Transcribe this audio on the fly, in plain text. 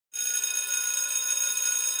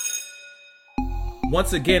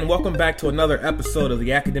Once again, welcome back to another episode of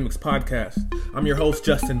the Academics Podcast. I'm your host,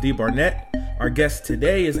 Justin D. Barnett. Our guest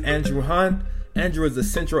today is Andrew Hahn. Andrew is the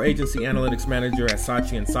Central Agency Analytics Manager at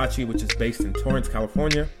Saatchi & Saatchi, which is based in Torrance,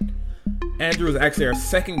 California. Andrew is actually our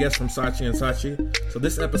second guest from Saatchi & Saatchi. So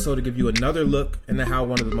this episode will give you another look into how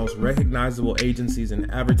one of the most recognizable agencies in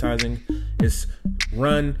advertising is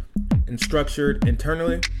run and structured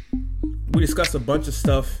internally. We discuss a bunch of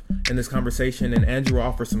stuff in this conversation, and Andrew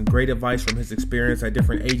offers some great advice from his experience at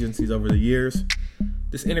different agencies over the years.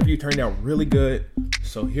 This interview turned out really good,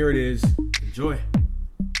 so here it is. Enjoy.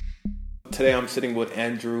 Today I'm sitting with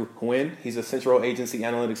Andrew Nguyen. He's a Central Agency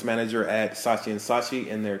Analytics Manager at Saatchi & Saatchi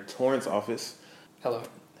in their Torrance office. Hello.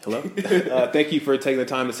 Thank you for taking the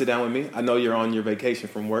time to sit down with me. I know you're on your vacation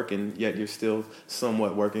from work, and yet you're still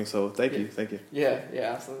somewhat working, so thank you. Yeah,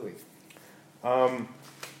 absolutely.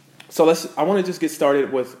 So I want to just get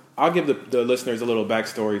started with, I'll give the listeners a little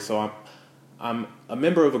backstory. So I'm a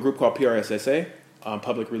member of a group called PRSSA,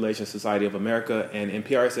 Public Relations Society of America. And in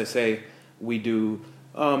PRSSA, we do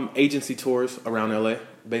agency tours around LA.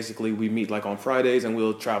 Basically, we meet like on Fridays and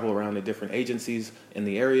we'll travel around to different agencies in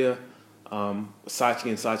the area. Saatchi &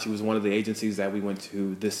 Saatchi was one of the agencies that we went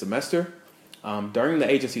to this semester. During the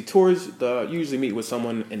agency tours, you usually meet with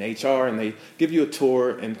someone in HR and they give you a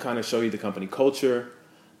tour and kind of show you the company culture.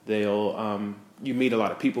 You meet a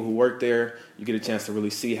lot of people who work there. You get a chance to really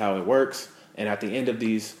see how it works. And at the end of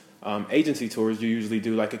these agency tours, you usually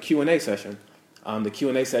do like a Q&A session. The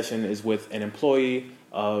Q&A session is with an employee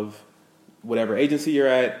of whatever agency you're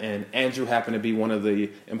at. And Andrew happened to be one of the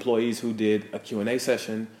employees who did a Q&A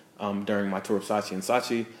session during my tour of Saatchi &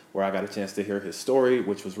 Saatchi, where I got a chance to hear his story,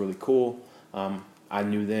 which was really cool. I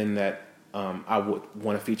knew then that I would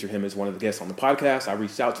want to feature him as one of the guests on the podcast. I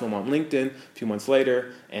reached out to him on LinkedIn a few months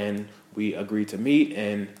later, and we agreed to meet,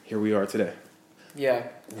 and here we are today. Yeah.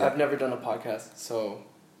 I've never done a podcast, so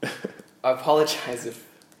I apologize if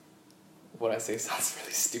what I say sounds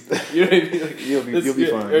really stupid. You know what I mean? Like, you'll be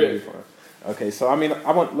fine. You'll be fine. Okay, so I mean,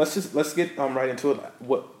 let's get right into it.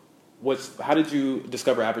 How did you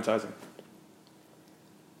discover advertising?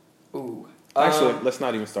 Ooh. Actually, let's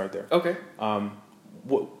not even start there. Okay.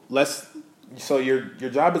 So your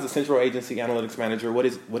job as a Central Agency Analytics Manager,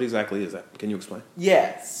 what exactly is that? Can you explain?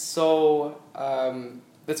 Yeah. So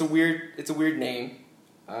it's a weird name.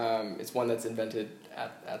 It's one that's invented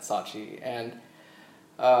at Saatchi, and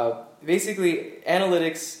basically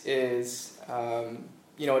analytics is a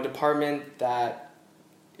department that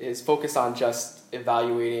is focused on just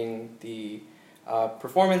evaluating the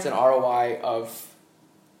performance and ROI of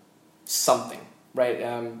something. Right,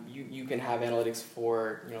 you can have analytics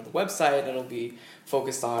for the website. It'll be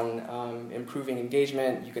focused on improving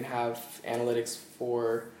engagement. You can have analytics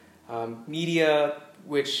for media,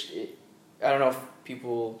 which I don't know if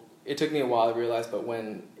people. It took me a while to realize, but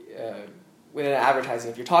when in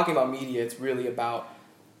advertising, if you're talking about media, it's really about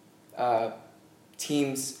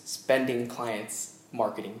teams spending clients'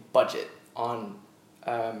 marketing budget on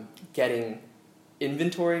getting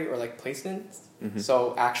inventory or like placements. Mm-hmm.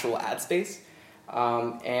 So actual ad space.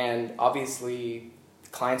 And obviously,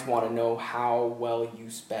 clients want to know how well you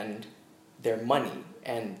spend their money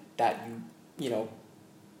and that you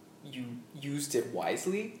used it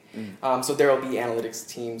wisely. Mm. So there will be analytics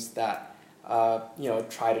teams that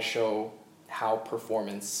try to show how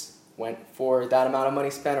performance went for that amount of money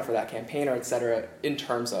spent or for that campaign or et cetera in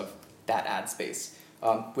terms of that ad space,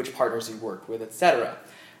 which partners you worked with, et cetera.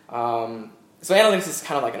 So analytics is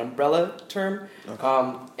kind of like an umbrella term,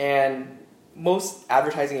 okay. And most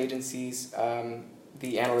advertising agencies,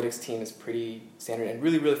 the analytics team is pretty standard and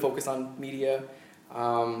really, really focused on media.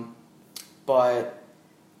 But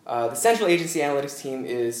the Central Agency Analytics team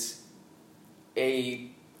is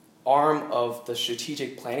a arm of the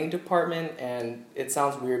strategic planning department, and it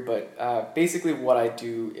sounds weird, but basically what I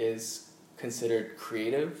do is considered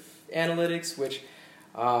creative analytics, which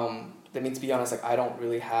that means, to be honest, like I don't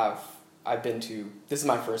really have. This is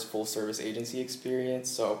my first full service agency experience,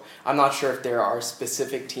 so I'm not sure if there are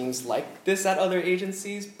specific teams like this at other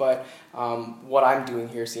agencies, but what I'm doing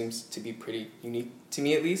here seems to be pretty unique to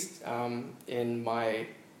me, at least, in my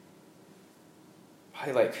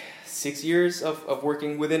probably like 6 years of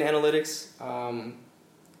working within analytics,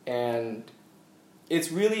 and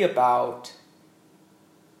it's really about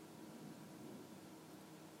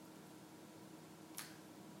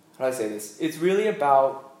how do I say this? It's really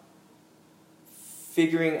about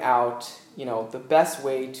figuring out, the best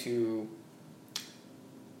way to,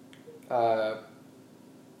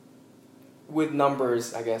 with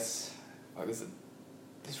numbers, I guess,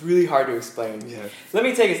 it's really hard to explain. Yeah. Let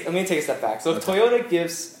me take a step back. So if Toyota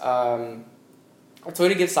gives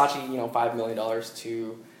Toyota gives Saatchi, $5 million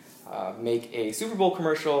to make a Super Bowl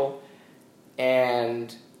commercial,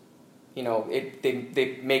 and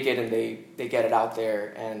they make it and they get it out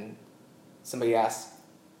there, and somebody asks,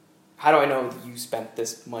 how do I know that you spent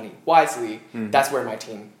this money wisely? Mm-hmm. That's where my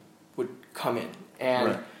team would come in.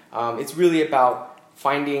 And it's really about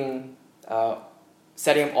finding,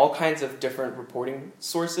 setting up all kinds of different reporting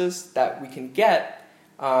sources that we can get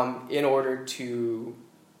in order to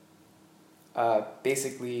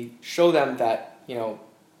basically show them that,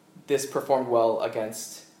 this performed well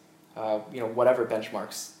against, whatever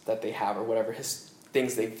benchmarks that they have or whatever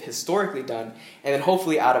things they've historically done. And then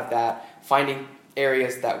hopefully out of that, finding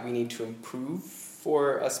areas that we need to improve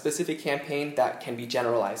for a specific campaign that can be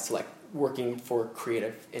generalized to like working for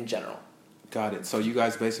creative in general. Got it. So you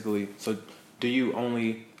guys basically, do you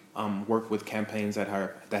only work with campaigns that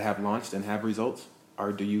have launched and have results,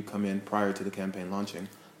 or do you come in prior to the campaign launching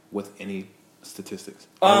with any statistics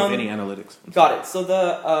or with any analytics? Got it.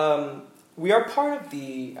 So we are part of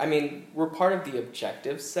we're part of the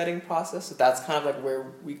objective setting process. So that's kind of like where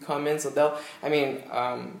we come in. So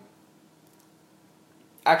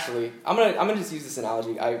actually, I'm gonna just use this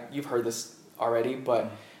analogy. You've heard this already,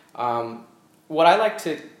 but what I like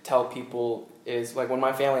to tell people is, like, when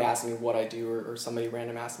my family asks me what I do, or somebody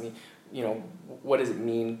random asks me, what does it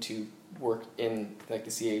mean to work in like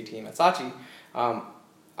the CAE team at Saatchi,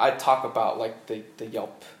 I talk about like the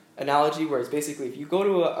Yelp analogy, where it's basically if you go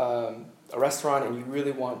to a restaurant and you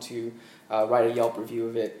really want to write a Yelp review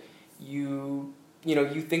of it, you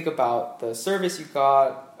think about the service you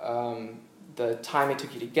got, the time it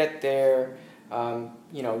took you to get there,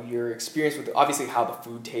 your experience with obviously how the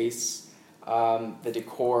food tastes, the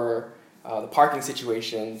decor, the parking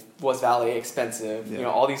situation, was valet expensive,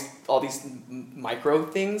 all these micro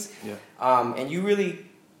things, and you really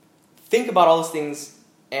think about all those things,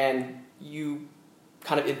 and you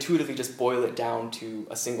kind of intuitively just boil it down to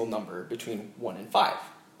a single number between 1 and 5,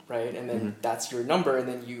 right? And then that's your number, and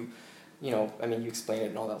then you explain it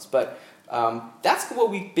and all that else. But that's what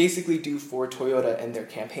we basically do for Toyota and their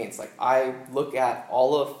campaigns. Like, I look at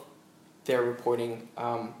all of their reporting,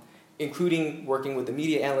 including working with the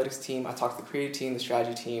media analytics team. I talk to the creative team, the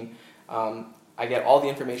strategy team. I get all the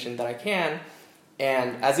information that I can,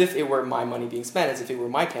 and as if it were my money being spent, as if it were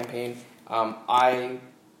my campaign, I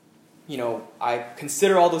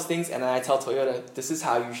consider all those things, and then I tell Toyota, this is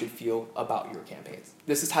how you should feel about your campaigns.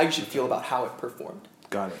 This is how you should feel about how it performed.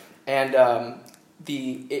 Got it. And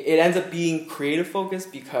it ends up being creative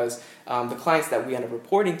focused because the clients that we end up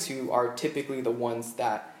reporting to are typically the ones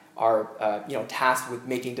that are tasked with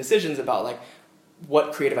making decisions about like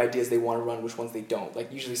what creative ideas they want to run, which ones they don't.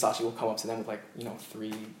 Like, usually Saatchi will come up to them with like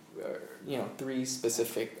three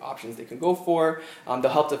specific options they can go for. They'll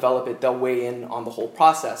help develop it. They'll weigh in on the whole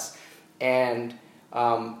process, and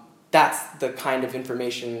that's the kind of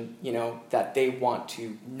information that they want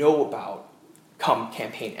to know about come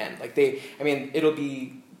campaign end. Like, it'll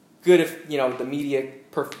be good if the media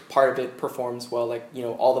part of it performs well. Like,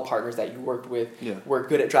 all the partners that you worked with were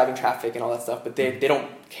good at driving traffic and all that stuff, but they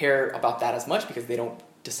don't care about that as much because they don't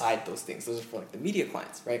decide those things. Those are for like the media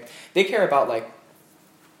clients, right? They care about like,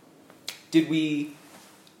 did we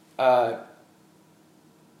not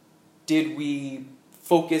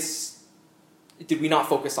focus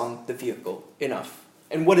on the vehicle enough?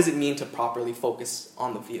 And what does it mean to properly focus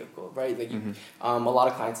on the vehicle, right? Like, a lot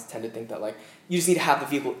of clients tend to think that like you just need to have the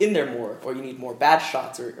vehicle in there more, or you need more badge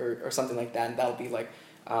shots, or something like that, and that'll be like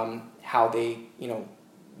how they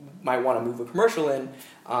might want to move a commercial in.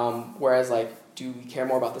 Whereas like, do we care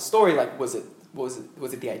more about the story? Like, was it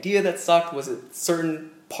the idea that sucked? Was it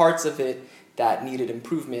certain parts of it that needed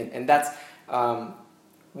improvement? And that's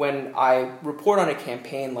when I report on a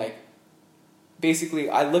campaign, like, basically,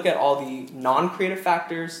 I look at all the non-creative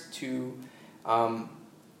factors to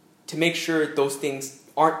make sure those things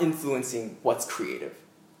aren't influencing what's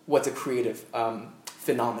a creative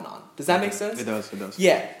phenomenon. Does that make sense? It does.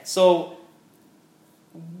 Yeah. So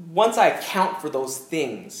once I account for those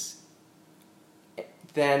things,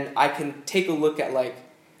 then I can take a look at like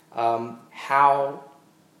how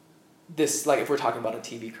this, like, if we're talking about a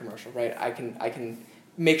TV commercial, right? I can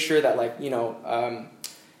make sure that like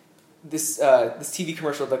this TV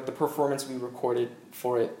commercial, like the performance we recorded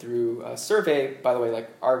for it through a survey. By the way, like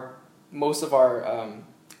most of our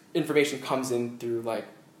information comes in through like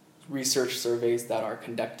research surveys that are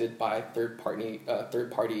conducted by third party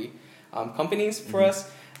companies for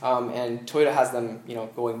us, and Toyota has them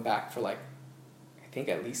going back for like I think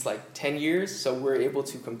at least like 10 years. So we're able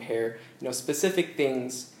to compare specific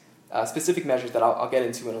things, specific measures that I'll get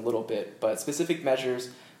into in a little bit, but specific measures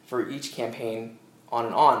for each campaign on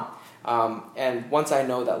and on. And once I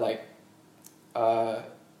know that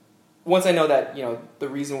the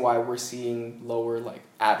reason why we're seeing lower like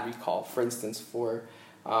ad recall, for instance, for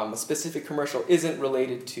a specific commercial isn't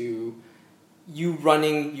related to you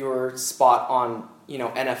running your spot on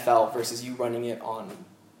NFL versus you running it on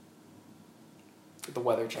the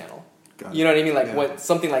Weather Channel. Got You know what I mean? Like Yeah.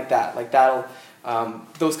 something like that. Like that'll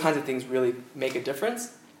those kinds of things really make a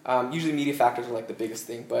difference. Usually media factors are like the biggest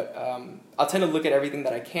thing, but I'll tend to look at everything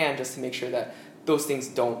that I can just to make sure that those things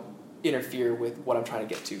don't interfere with what I'm trying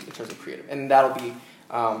to get to in terms of creative. And that'll be,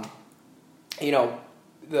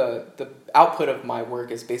 the output of my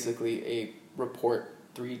work is basically a report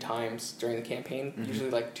 3 times during the campaign, usually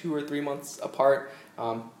like 2 or 3 months apart,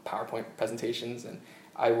 PowerPoint presentations, and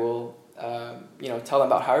I will tell them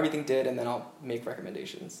about how everything did, and then I'll make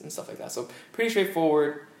recommendations and stuff like that. So pretty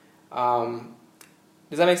straightforward.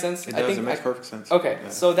 Does that make sense? It does. It makes perfect sense. Okay, Yeah.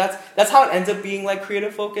 so that's how it ends up being like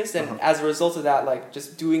creative focused, and as a result of that, like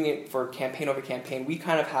just doing it for campaign over campaign, we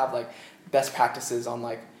kind of have like best practices on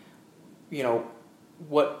like,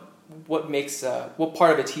 what makes what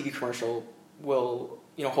part of a TV commercial will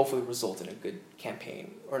hopefully result in a good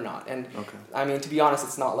campaign or not. And I mean, to be honest,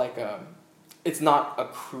 it's not like a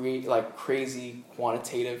crazy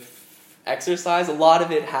quantitative exercise. A lot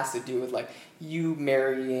of it has to do with like you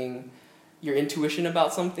marrying your intuition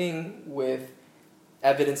about something with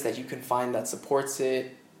evidence that you can find that supports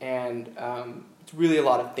it, and it's really a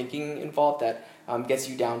lot of thinking involved that gets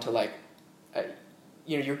you down to like,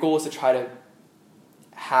 your goal is to try to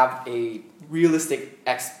have a realistic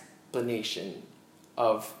explanation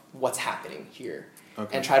of what's happening here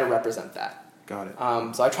and try to represent that. Got it.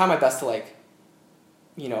 So I try my best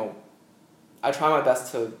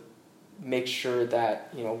to make sure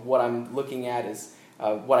that what I'm looking at is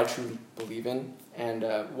what I truly believe in, and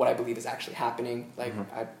what I believe is actually happening. Like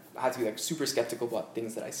I have to be like super skeptical about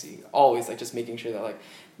things that I see. Always like just making sure that like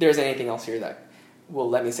there's anything else here that will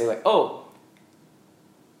let me say like, oh,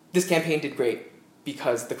 this campaign did great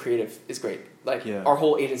because the creative is great. Like our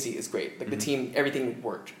whole agency is great. Like the team, everything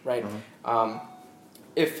worked, right?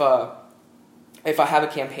 If I have a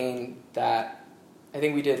campaign that I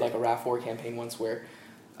think we did like a RAV4 campaign once where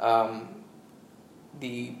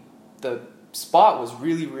the spot was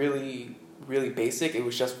really, really, really basic. It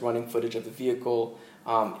was just running footage of the vehicle.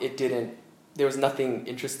 There was nothing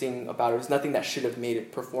interesting about it. There was nothing that should have made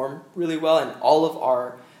it perform really well. And all of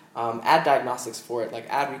our ad diagnostics for it, like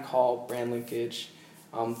ad recall, brand linkage,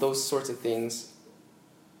 those sorts of things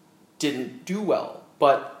didn't do well.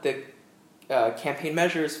 But the campaign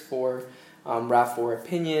measures for RAV4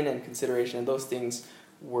 opinion and consideration and those things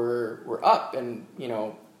were up. And,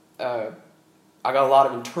 I got a lot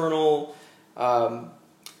of internal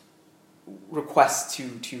requests to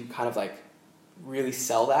kind of like really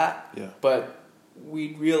sell that. Yeah. But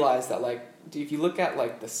we realized that like if you look at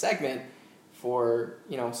like the segment for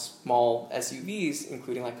small SUVs,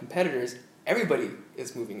 including like competitors, everybody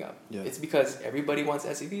is moving up. Yeah. It's because everybody wants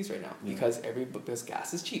SUVs right now because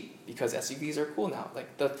gas is cheap, because SUVs are cool now.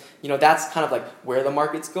 Like that's kind of like where the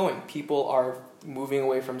market's going. People are moving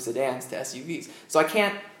away from sedans to SUVs. So I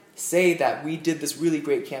can't say that we did this really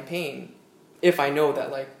great campaign if I know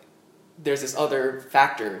that like there's this other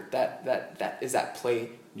factor that is at play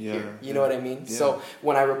here. You know what I mean? Yeah. So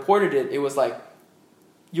when I reported it, it was like,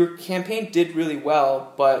 your campaign did really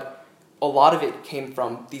well, but a lot of it came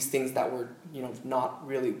from these things that were not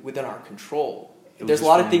really within our control. There's a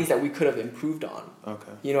lot of things that we could have improved on.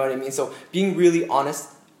 Okay. You know what I mean? So being really honest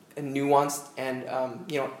and nuanced and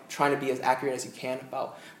trying to be as accurate as you can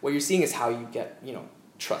about what you're seeing is how you get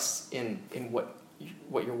trust in what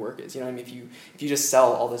your work is. You know what I mean? If you just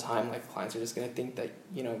sell all the time, like clients are just going to think that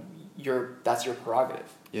that's your prerogative.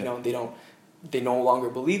 Yeah. They no longer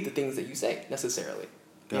believe the things that you say necessarily.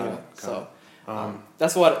 Got it.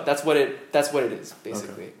 That's what it is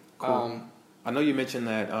basically. Okay. Cool. I know you mentioned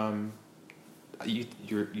that you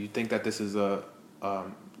think that this is the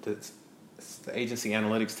agency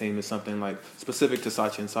analytics team is something like specific to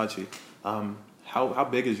Saatchi and Saatchi. How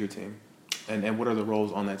big is your team, and what are the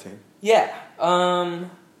roles on that team? Yeah.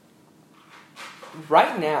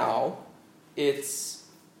 Right now, it's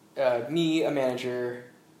me, a manager,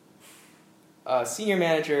 a senior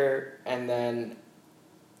manager, and then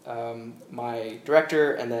my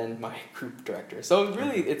director, and then my group director. So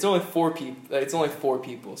really, it's only 4 people. It's only 4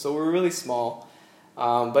 people. So we're really small.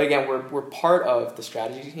 But again, we're part of the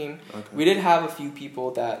strategy team. Okay. We did have a few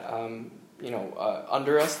people that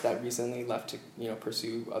under us that recently left to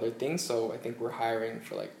pursue other things. So I think we're hiring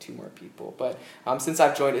for like 2 more people. But since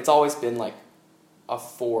I've joined, it's always been like a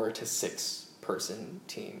 4 to 6 person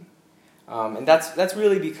team, and that's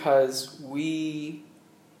really because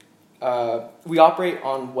we operate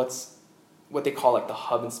on what they call like the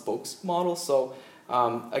hub and spokes model. So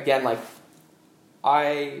again, like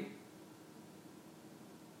I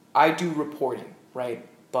do reporting, right?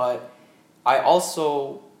 But I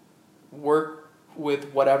also work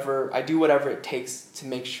with whatever it takes to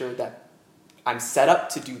make sure that I'm set up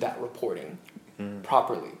to do that reporting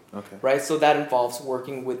properly. Okay. Right? So that involves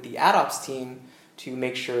working with the ad ops team to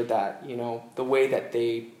make sure that, the way that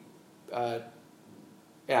they, and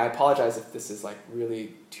I apologize if this is like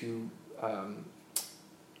really too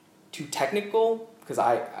technical, because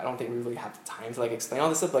I don't think we really have the time to like explain all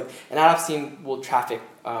this stuff. Like an ad ops team will traffic,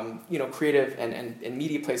 creative and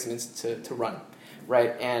media placements to run,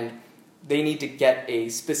 right? And they need to get a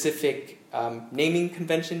specific naming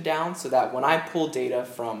convention down so that when I pull data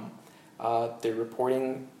from the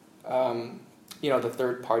reporting, the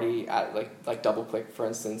third party at like DoubleClick, for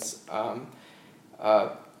instance,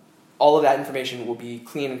 all of that information will be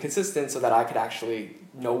clean and consistent so that I could actually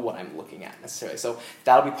know what I'm looking at necessarily. So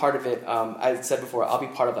that'll be part of it. I said before, I'll be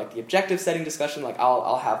part of like the objective setting discussion. Like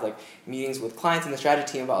I'll have like meetings with clients and the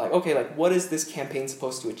strategy team about like, okay, like what is this campaign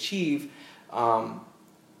supposed to achieve?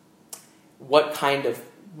 What kind of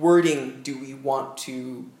wording do we want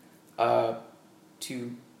to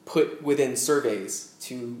put within surveys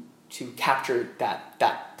to capture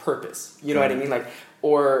that purpose? You know what I mean? Like,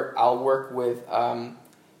 or I'll work with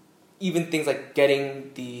even things like getting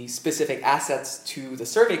the specific assets to the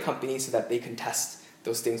survey company so that they can test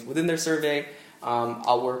those things within their survey.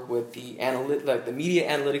 I'll work with the media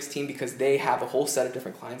analytics team because they have a whole set of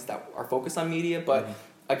different clients that are focused on media. But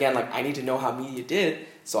again, like I need to know how media did,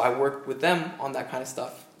 so I work with them on that kind of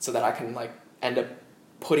stuff so that I can like end up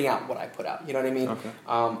putting out what I put out. You know what I mean? Okay.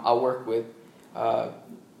 I'll work with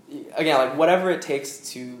again, like whatever it takes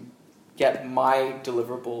to get my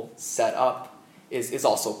deliverable set up is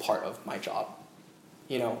also part of my job.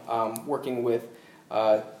 Working with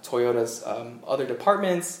Toyota's other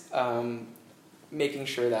departments, making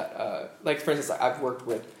sure that, like for instance, I've worked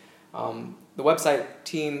with the website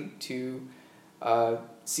team to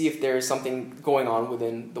see if there's something going on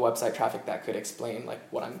within the website traffic that could explain like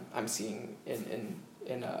what I'm seeing in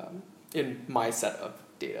my set of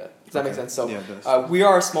data. Does that make sense? So yeah, we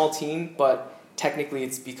are a small team, but technically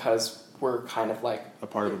it's because we're kind of like a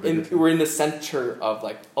part of a bigger team. We're in the center of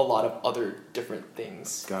like a lot of other different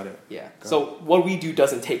things. Got it. Yeah. So what we do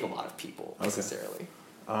doesn't take a lot of people necessarily.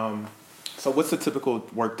 So what's the typical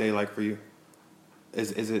work day like for you?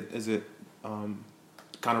 Is it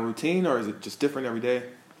kind of routine, or is it just different every day?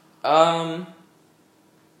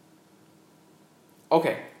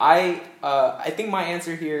 Okay. I think my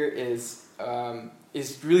answer here is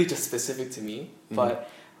really just specific to me, but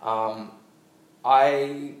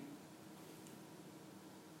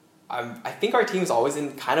I think our team is always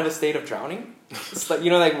in kind of a state of drowning. It's like,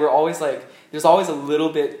 like we're always like, there's always a little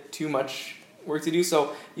bit too much work to do.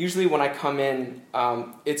 So usually when I come in,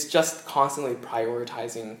 it's just constantly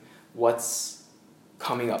prioritizing what's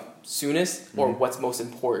coming up soonest or what's most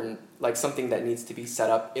important, like something that needs to be set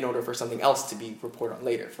up in order for something else to be reported on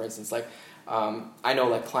later. For instance, like I know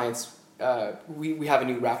like clients, we have a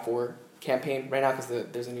new RAV4 campaign right now because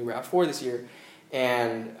there's a new RAV4 this year,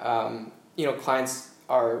 and clients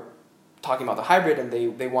are talking about the hybrid and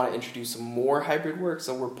they want to introduce some more hybrid work.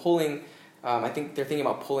 So we're pulling, I think they're thinking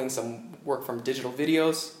about pulling some work from digital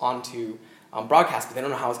videos onto broadcast, but they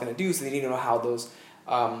don't know how it's going to do. So they need to know how those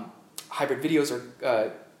hybrid videos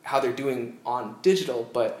are, how they're doing on digital.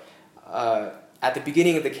 But at the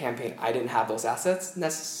beginning of the campaign, I didn't have those assets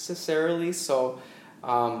necessarily. So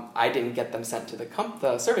I didn't get them sent to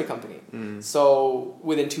the survey company. So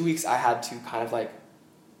within 2 weeks, I had to kind of like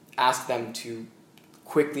ask them to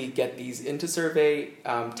quickly get these into survey,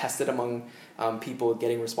 tested among people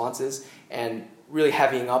getting responses, and really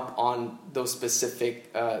heavying up on those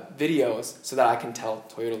specific videos so that I can tell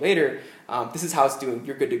Toyota later, this is how it's doing,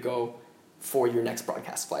 you're good to go for your next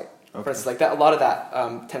broadcast flight. Okay. For instance, like that, a lot of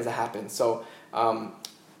that tends to happen. So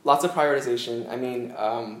lots of prioritization. I mean,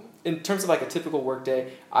 in terms of like a typical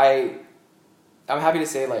workday, I'm happy to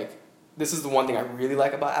say like this is the one thing I really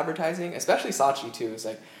like about advertising, especially Saatchi too. It's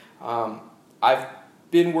like I've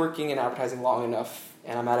been working in advertising long enough,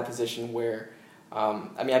 and I'm at a position where,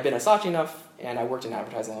 I've been at Saatchi enough, and I worked in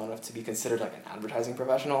advertising long enough to be considered like an advertising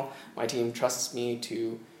professional. My team trusts me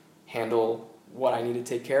to handle what I need to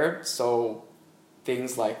take care of. So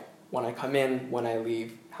things like when I come in, when I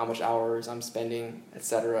leave, how much hours I'm spending,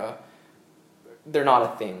 etc., they're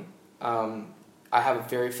not a thing. I have a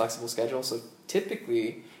very flexible schedule, so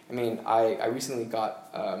typically, I recently got.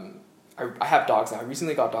 I have dogs now. I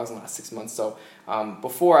recently got dogs in the last 6 months. So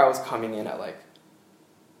before I was coming in at like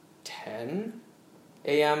 10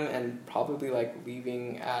 a.m. and probably like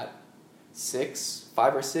leaving at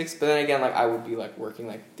 5 or 6. But then again, like I would be like working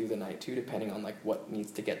like through the night too, depending on like what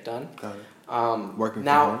needs to get done. Got it. Working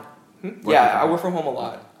now, from home? I work from home a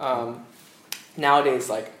lot. Nowadays,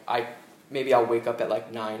 like I'll wake up at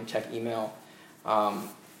like 9, check email,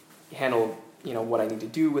 handle what I need to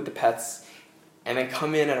do with the pets, and then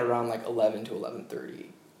come in at around like 11 to 11:30.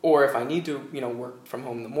 Or if I need to, work from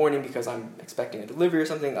home in the morning because I'm expecting a delivery or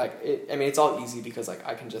something, it's all easy because like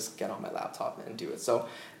I can just get on my laptop and do it. So,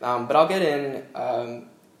 but I'll get in,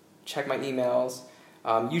 check my emails.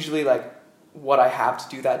 Usually like what I have to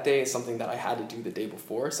do that day is something that I had to do the day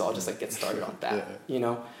before, so I'll just like get started on that.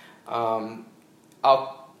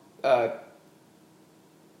 I'll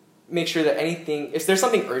make sure that if there's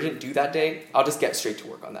something urgent due that day, I'll just get straight to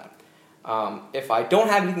work on that. If I don't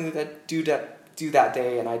have anything due that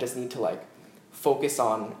day and I just need to like focus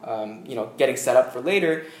on getting set up for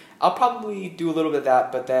later, I'll probably do a little bit of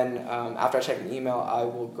that, but then after I check an email, I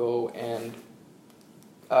will go and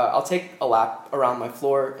I'll take a lap around my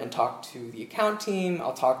floor and talk to the account team.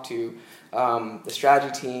 I'll talk to the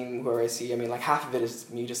strategy team where I see, like half of it is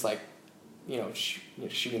me just like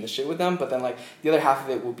shooting the shit with them, but then like the other half of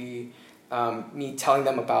it will be me telling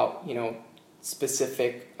them about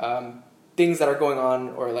specific things that are going on,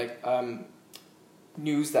 or like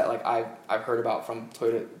news that like I've heard about from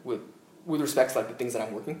Toyota with respect to like the things that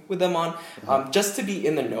I'm working with them on, just to be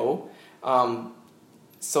in the know,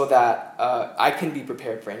 so that I can be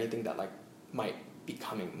prepared for anything that like might be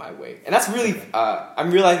coming my way. And that's really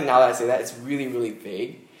I'm realizing now that I say that it's really, really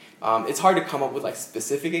vague. It's hard to come up with like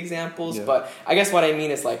specific examples, but I guess what I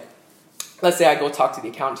mean is like, let's say I go talk to the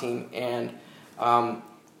account team and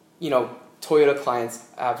Toyota clients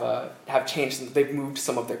have changed. They've moved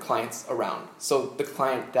some of their clients around. So the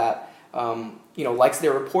client that likes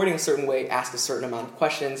their reporting a certain way, asks a certain amount of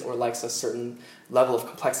questions, or likes a certain level of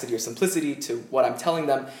complexity or simplicity to what I'm telling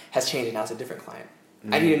them, has changed, and now it's a different client.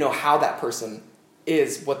 I need to know how that person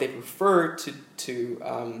is, what they prefer to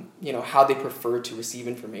how they prefer to receive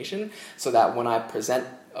information, so that when I present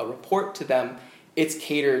a report to them, it's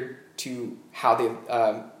catered to how they.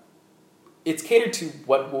 It's catered to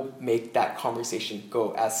what will make that conversation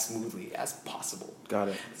go as smoothly as possible. Got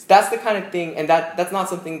it. So that's the kind of thing, and that's not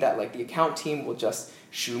something that like the account team will just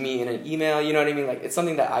shoot me in an email. You know what I mean? Like it's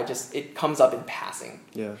something that it comes up in passing.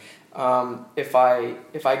 Yeah. If I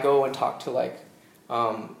go and talk to like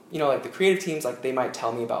like the creative teams, like they might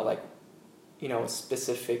tell me about like a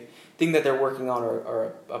specific thing that they're working on,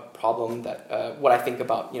 or a problem that what I think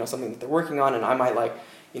about something that they're working on, and I might like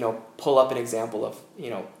pull up an example of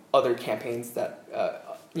other campaigns that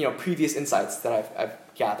previous insights that I've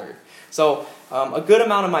gathered. So a good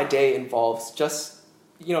amount of my day involves just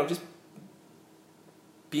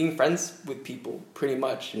being friends with people, pretty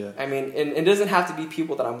much. Yeah. I mean, and it doesn't have to be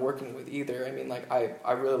people that I'm working with either. I mean, like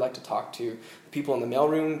I really like to talk to people in the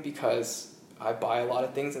mailroom because I buy a lot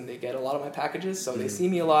of things and they get a lot of my packages, so they see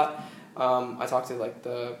me a lot. I talk to like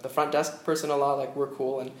the front desk person a lot. Like we're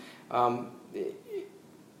cool, and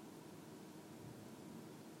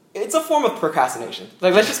it's a form of procrastination.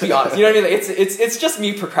 Like let's just be honest. You know what I mean? Like, it's just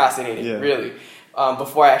me procrastinating, really.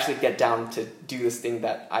 Before I actually get down to do this thing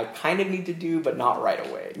that I kind of need to do, but not right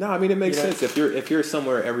away. No, I mean it makes sense. If you're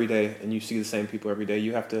somewhere every day and you see the same people every day,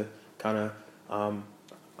 you have to kind of I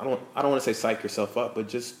don't want to say psych yourself up, but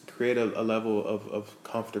just create a level of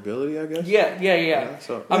comfortability, I guess. Yeah.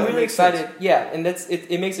 So I'm really excited. Sense. Yeah, and that's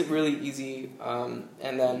it. It makes it really easy. And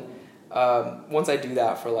then once I do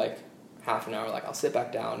that for like half an hour, like I'll sit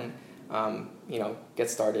back down and get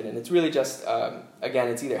started, and it's really just again,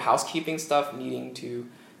 it's either housekeeping stuff, needing to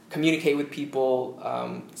communicate with people,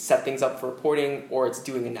 set things up for reporting, or it's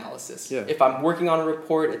doing analysis. If I'm working on a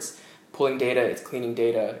report, it's pulling data, it's cleaning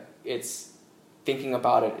data, it's thinking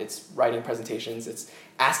about it, it's writing presentations, it's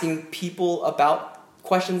asking people about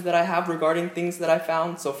questions that I have regarding things that I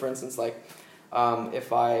found. So for instance, like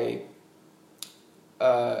if I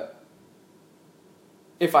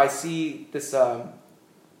see this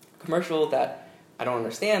commercial that I don't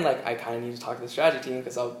understand, like I kind of need to talk to the strategy team,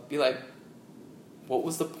 because I'll be like, what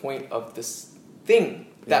was the point of this thing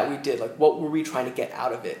that we did? Like, what were we trying to get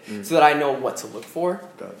out of it? So that I know what to look for.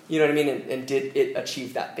 Got it. You know what I mean? And did it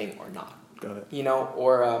achieve that thing or not? Got it.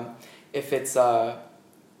 Or if there's some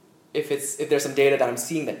data that I'm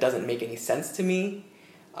seeing that doesn't make any sense to me,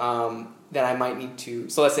 then I might need to.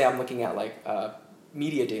 So let's say I'm looking at like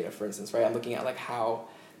media data, for instance, right? I'm looking at like how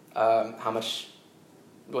much,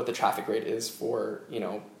 what the traffic rate is for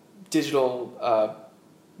digital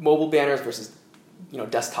mobile banners versus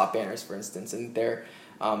desktop banners, for instance, and they're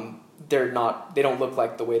they don't look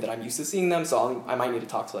like the way that I'm used to seeing them. So I might need to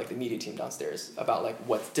talk to like the media team downstairs about like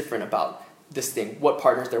what's different about this thing, what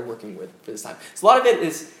partners they're working with for this time. So a lot of it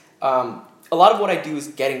is, a lot of what I do is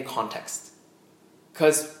getting context,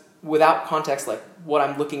 because without context, like what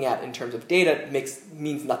I'm looking at in terms of data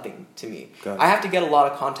means nothing to me. I have to get a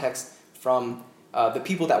lot of context from the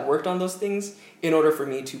people that worked on those things in order for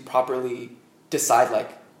me to properly decide,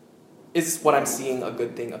 like, is what I'm seeing a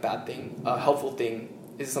good thing, a bad thing, a helpful thing?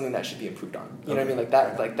 Is it something that should be improved on? You know what I mean?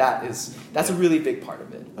 That's a really big part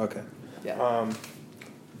of it. Okay. Yeah.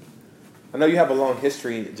 I know you have a long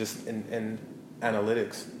history just in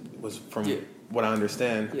analytics, was from what I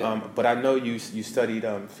understand. Yeah. But I know you studied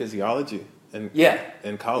physiology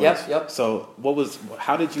in college. Yep. So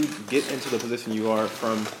how did you get into the position you are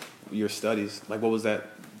from your studies? Like, what was that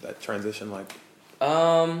transition like?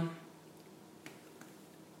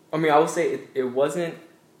 I mean, I will say it wasn't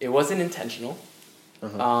intentional.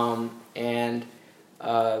 Uh-huh. And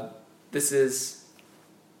this is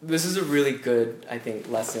a really good, I think,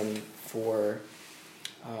 lesson for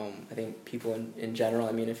I think people in general.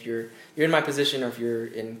 I mean, if you're in my position, or if you're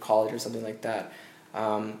in college or something like that.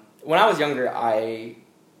 When I was younger, I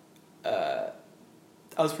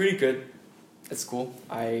was pretty good at school.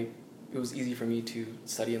 It was easy for me to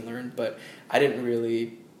study and learn, but I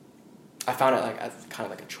found it like as kind of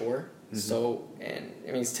like a chore. Mm-hmm. So, and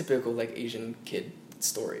I mean, it's typical like Asian kid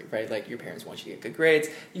story, right? Like your parents want you to get good grades,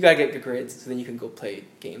 you gotta get good grades, so then you can go play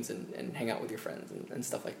games and hang out with your friends and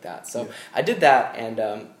stuff like that. So I did that,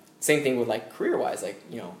 and same thing with like career-wise, like,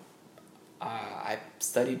 you know, I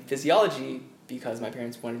studied physiology because my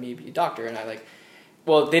parents wanted me to be a doctor, and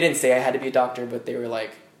they didn't say I had to be a doctor, but they were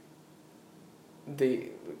like, they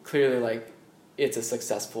clearly like, it's a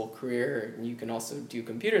successful career, and you can also do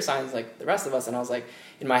computer science like the rest of us. And I was like,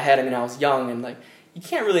 in my head, I mean, I was young, and like, you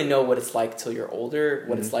can't really know what it's like till you're older,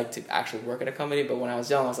 what it's like to actually work at a company. But when I was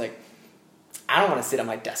young, I was like, I don't want to sit at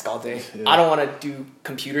my desk all day. Yeah. I don't want to do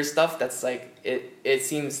computer stuff. That's like, it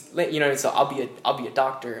seems, you know, so I'll be a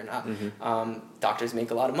doctor, and doctors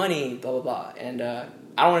make a lot of money, blah, blah, blah. And I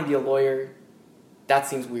don't want to be a lawyer. That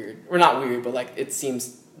seems weird. Or not weird, but like, it's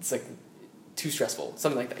like too stressful,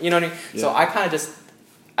 something like that. You know what I mean? Yeah. So I kind of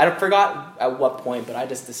I forgot at what point, but I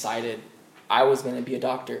just decided I was going to be a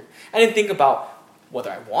doctor. I didn't think about whether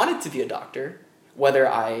I wanted to be a doctor, whether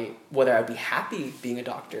I'd be happy being a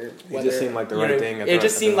doctor. It just seemed like the right thing. It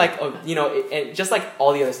just seemed like, you know, and just like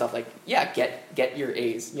all the other stuff, like, yeah, get your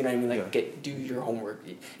A's, you know what I mean? Like, do your homework.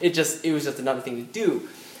 It was just another thing to do.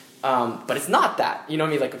 But it's not that, you know what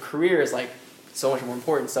I mean? Like, a career is like so much more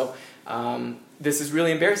important. So, this is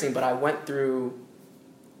really embarrassing, but I went through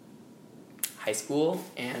high school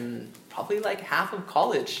and probably like half of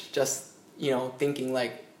college just, you know, thinking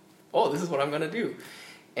like, oh, this is what I'm going to do.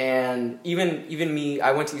 And even me,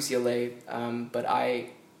 I went to UCLA, but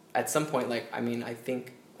at some point, like, I mean, I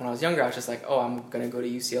think when I was younger, I was just like, oh, I'm going to go to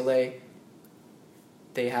UCLA.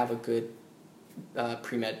 They have a good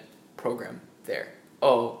pre-med program there.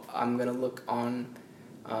 Oh, I'm going to look on,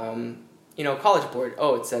 you know, College Board.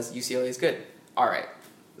 Oh, it says UCLA is good. All right,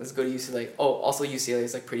 let's go to UCLA. Oh, also UCLA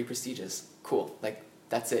is like pretty prestigious. Cool. Like,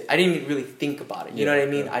 that's it. I didn't even really think about it. You know what I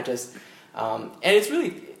mean? Yeah. I just, and it's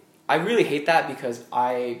really, I really hate that, because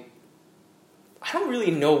I don't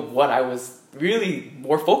really know what I was really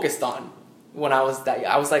more focused on when I was that.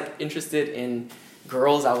 I was like interested in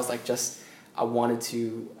girls. I was like I wanted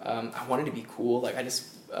to be cool. Like, I just,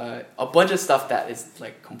 a bunch of stuff that is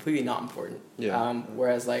like completely not important. Yeah.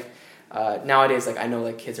 Whereas like, nowadays, like, I know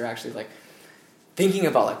like kids are actually like thinking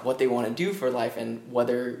about like what they want to do for life, and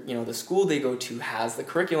whether, you know, the school they go to has the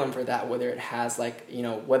curriculum for that, whether it has like, you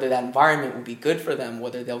know, whether that environment will be good for them,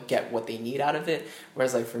 whether they'll get what they need out of it.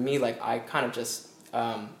 Whereas like for me, like, I kind of just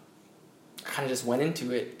went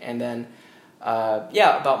into it, and then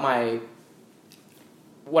about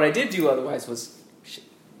what I did do otherwise was, shit,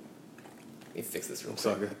 let me fix this real quick.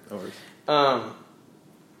 Sorry, no worries.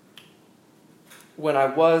 When I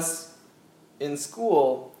was in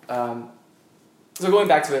school, so going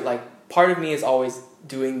back to it, like, part of me is always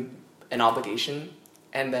doing an obligation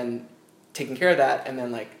and then taking care of that, and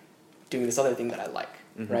then like doing this other thing that I like,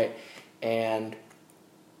 right? And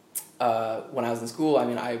when I was in school, I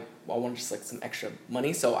mean, I wanted just like some extra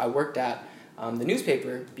money, so I worked at the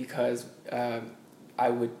newspaper, because I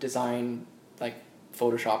would design like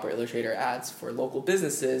Photoshop or Illustrator ads for local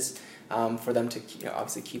businesses, for them to, you know,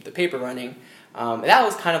 obviously keep the paper running. And that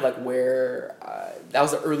was kind of like where that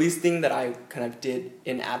was the earliest thing that I kind of did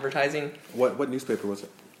in advertising. What newspaper was it?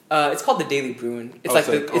 It's called the Daily Bruin. It's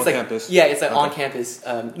campus. Yeah, it's like on campus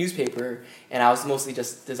newspaper, and I was mostly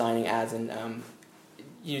just designing ads and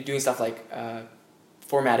doing stuff like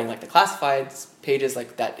formatting like the classifieds pages, like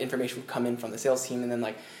that information would come in from the sales team, and then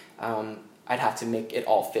like I'd have to make it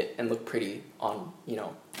all fit and look pretty on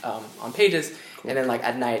on pages. Cool. And then like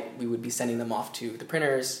at night we would be sending them off to the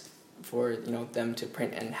printers for them to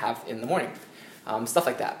print and have in the morning, stuff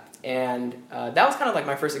like that. And that was kind of like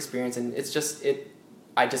my first experience, and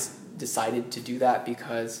I just decided to do that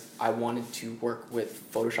because I wanted to work with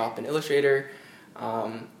Photoshop and Illustrator,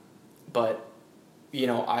 but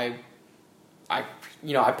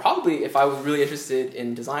I probably, if I was really interested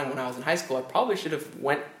in design when I was in high school, I probably should have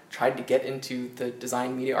tried to get into the design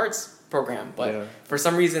media arts program, but for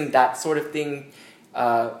some reason that sort of thing,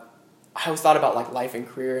 I always thought about like life and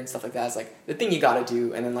career and stuff like that as like the thing you gotta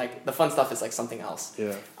do, and then like the fun stuff is like something else.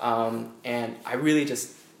 And I really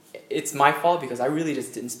just, it's my fault because I really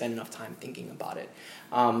just didn't spend enough time thinking about it.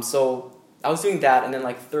 So I was doing that, and then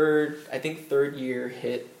like third year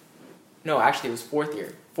hit. No, actually it was fourth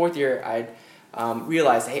year. Fourth year, I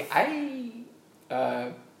realized, hey,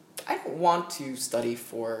 I don't want to study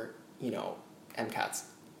for MCATs,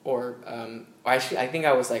 or actually I think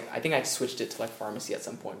I switched it to like pharmacy at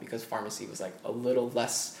some point because pharmacy was like a little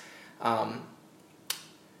less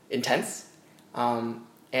intense,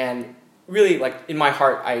 and really like in my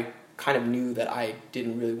heart I kind of knew that I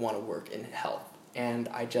didn't really want to work in health, and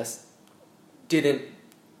I just didn't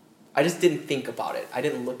think about it. I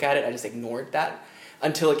didn't look at it. I just ignored that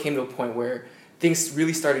until it came to a point where things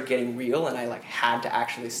really started getting real, and I like had to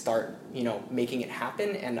actually start, making it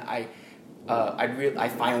happen. And I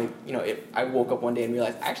finally, I woke up one day and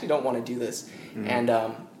realized I actually don't want to do this. Mm-hmm. And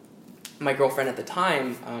my girlfriend at the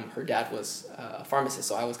time, her dad was a pharmacist,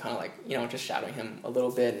 so I was kind of like, just shadowing him a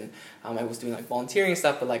little bit, and I was doing like volunteering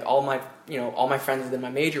stuff. But like all my friends within my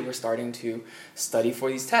major were starting to study for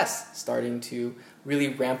these tests, starting to really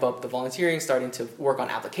ramp up the volunteering, starting to work on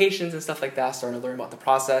applications and stuff like that, starting to learn about the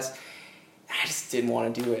process. I just didn't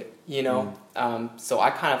want to do it, So I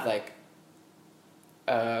kind of like,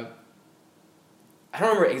 I don't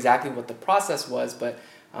remember exactly what the process was, but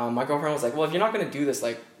my girlfriend was like, well, if you're not going to do this,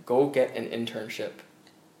 like, go get an internship.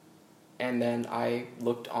 And then I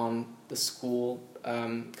looked on the school,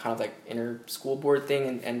 kind of like inner school board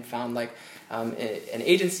thing, and found like an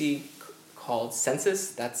agency called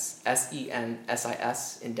Census, that's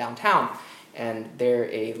SENSIS, in downtown. And they're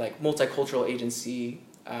a like multicultural agency.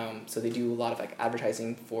 So they do a lot of like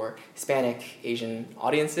advertising for Hispanic, Asian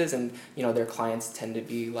audiences, and their clients tend to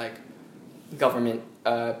be like government,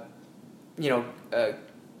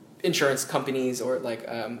 insurance companies, or like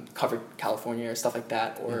Covered California or stuff like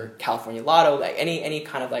that, or California Lotto, like any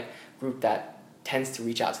kind of like group that tends to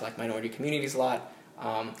reach out to like minority communities a lot.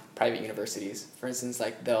 Private universities, for instance,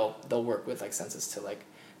 like they'll work with like Census to like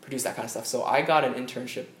produce that kind of stuff. So I got an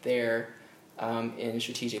internship there in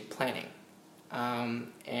strategic planning.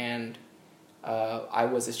 And I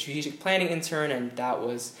was a strategic planning intern, and that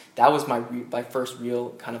was my first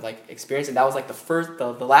real kind of like experience, and that was like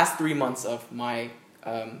the last 3 months of my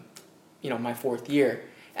my fourth year.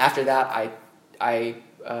 After that, I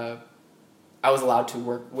was allowed to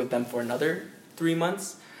work with them for another 3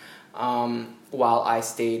 months, while I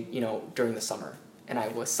stayed during the summer, and I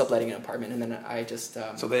was subletting an apartment, and then I just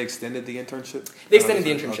So they extended the internship? They extended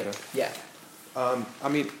the internship. Okay. Yeah. I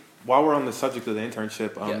mean, while we're on the subject of the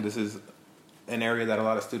internship, this is an area that a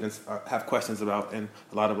lot of students have questions about and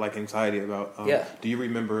a lot of like anxiety about. Do you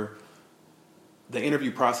remember the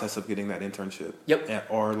interview process of getting that internship? Yep.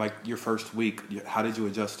 Or like your first week, how did you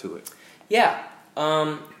adjust to it? Yeah.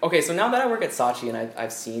 Okay, so now that I work at Saatchi and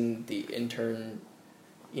I've seen the intern,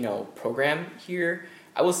 program here,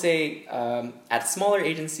 I will say at smaller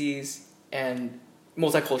agencies and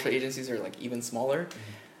multicultural agencies are like even smaller.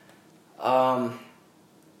 Mm-hmm.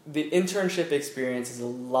 The internship experience is a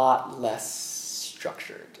lot less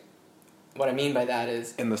structured. What I mean by that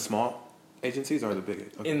is... In the small agencies or the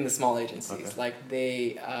big? Okay. In the small agencies. Okay. Like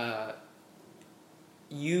they...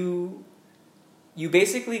 You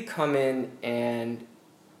basically come in and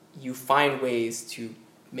you find ways to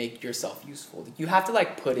make yourself useful. You have to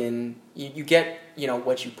like put in... You get,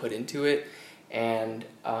 what you put into it. And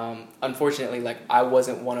unfortunately, like I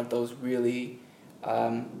wasn't one of those really...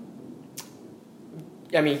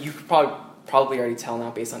 I mean, you could probably already tell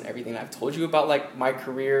now based on everything I've told you about like my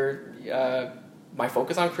career, my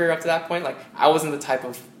focus on career up to that point. Like I wasn't the type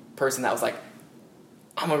of person that was like,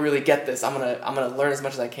 I'm gonna really get this. I'm gonna learn as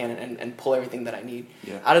much as I can and pull everything that I need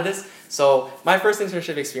out of this. So my first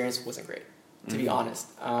internship experience wasn't great, to be honest,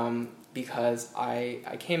 because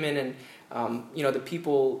I came in and the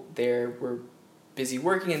people there were busy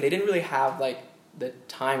working, and they didn't really have like the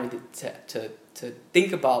time to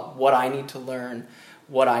think about what I need to learn,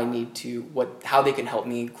 what I need to, how they can help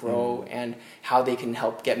me grow and how they can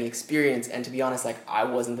help get me experience. And to be honest, like I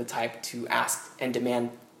wasn't the type to ask and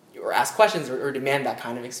demand or ask questions or demand that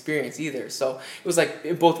kind of experience either. So it was like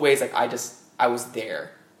in both ways, like I was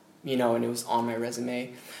there, you know, and it was on my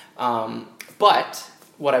resume. But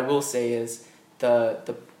what I will say is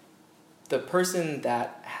the person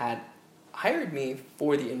that had hired me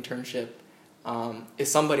for the internship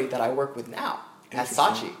is somebody that I work with now at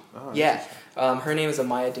Saatchi. Oh, yeah, her name is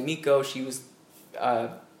Amaya D'Amico. She was,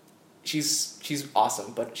 she's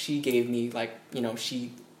awesome, but she gave me like, you know,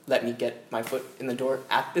 she let me get my foot in the door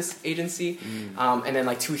at this agency, and then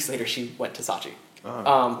like 2 weeks later she went to Saatchi.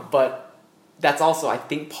 But that's also, I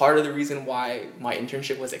think, part of the reason why my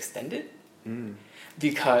internship was extended,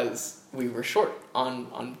 because we were short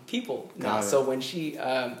on people. So when she,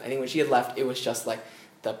 I think when she had left, it was just like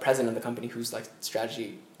the president of the company who's like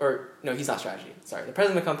strategy, or no, he's not strategy, sorry, the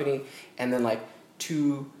president of the company, and then like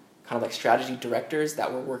 2 kind of like strategy directors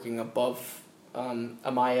that were working above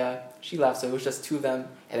Amaya. She left, so it was just 2 of them,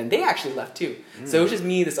 and then they actually left too. So it was just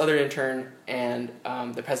me, this other intern, and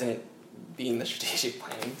the president being the strategic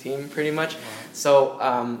planning team pretty much. So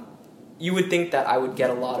you would think that I would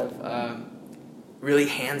get a lot of really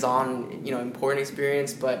hands-on, you know, important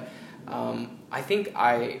experience, but I think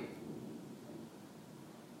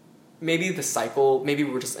maybe the cycle, maybe we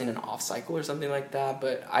were just in an off cycle or something like that,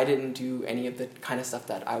 but I didn't do any of the kind of stuff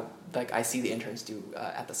that I see the interns do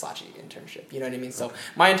at the Saatchi internship. You know what I mean? So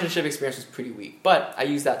my internship experience was pretty weak, but I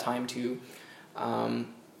used that time to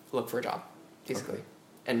look for a job, basically,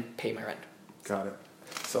 and pay my rent. Got it.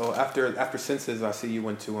 So after Senses, I see you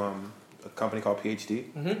went to a company called PhD,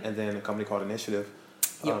 and then a company called Initiative,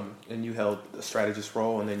 and you held a strategist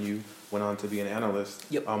role, and then you went on to be an analyst.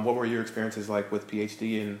 What were your experiences like with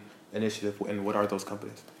PhD and Initiative, and what are those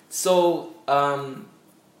companies? So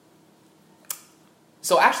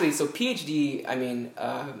PhD, I mean,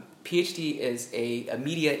 PhD is a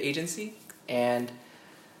media agency, and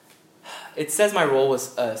it says my role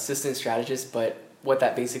was assistant strategist, but what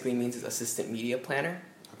that basically means is assistant media planner.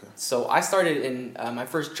 Okay. So I started in my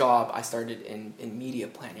first job. I started in media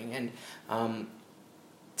planning, and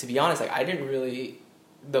to be honest, like I didn't really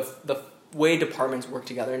the way departments work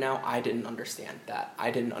together now. I didn't understand that.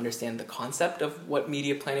 I didn't understand the concept of what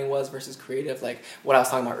media planning was versus creative. Like what I was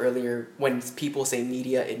talking about earlier, when people say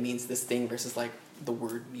media, it means this thing versus like the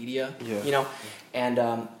word media. You know, and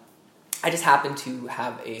I just happened to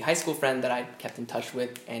have a high school friend that I kept in touch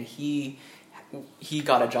with, and he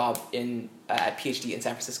got a job at PhD in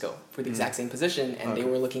San Francisco for the exact same position, and they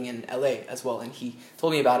were looking in LA as well, and he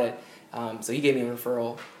told me about it. So he gave me a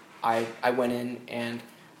referral. I went in and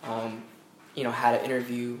you know, had an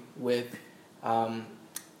interview with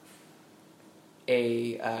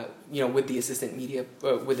with the assistant media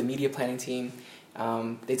with the media planning team.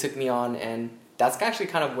 They took me on, and that's actually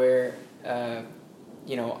kind of where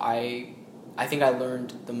you know, I think I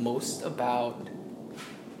learned the most about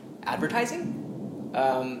advertising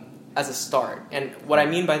as a start. And what I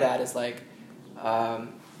mean by that is like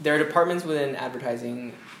there are departments within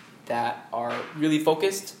advertising that are really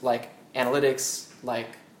focused, like analytics,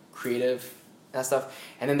 like creative, that stuff.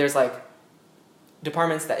 And then there's like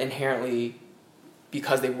departments that inherently,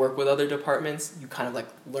 because they work with other departments, you kind of like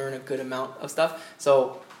learn a good amount of stuff.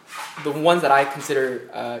 So the ones that I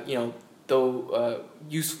consider you know, though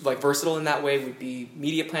like versatile in that way would be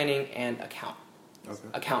media planning and account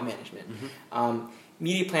management.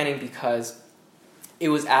 Media planning, because it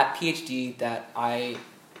was at PhD that PhD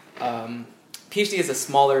is a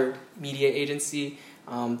smaller media agency.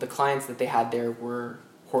 The clients that they had there were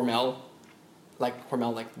Hormel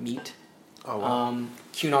like meat,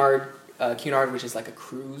 Cunard, which is like a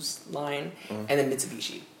cruise line, and then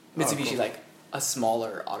Mitsubishi, cool. Like a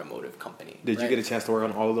smaller automotive company. Did you get a chance to work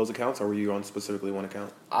on all of those accounts, or were you on specifically one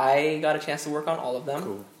account? I got a chance to work on all of them.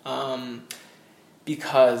 Cool.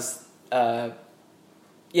 Because it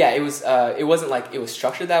wasn't like it was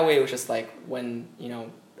structured that way. It was just like when, you know,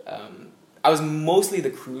 I was mostly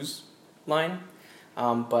the cruise line,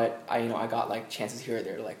 but I got like chances here or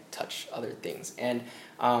there to like touch other things. And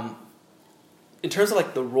in terms of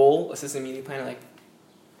like the role, assistant media planner, like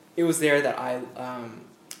it was there that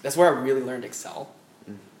that's where I really learned Excel,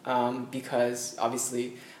 because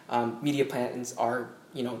obviously media plans are,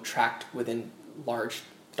 you know, tracked within large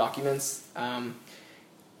documents.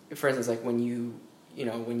 For instance, like when you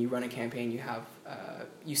run a campaign, you have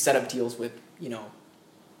you set up deals with, you know,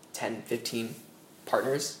 10, 15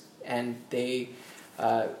 partners, and they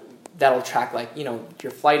that'll track like, you know,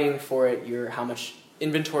 your flighting for it, how much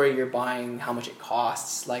inventory you're buying, how much it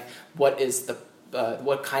costs, like what is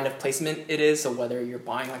what kind of placement it is. So whether you're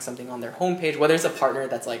buying like something on their homepage, whether it's a partner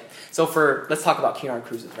that's like, let's talk about Cunard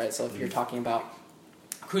Cruises, right? So if you're talking about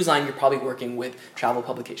cruise line, you're probably working with travel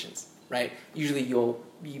publications, right? Usually you'll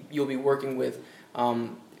be working with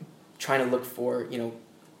trying to look for,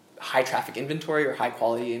 high traffic inventory or high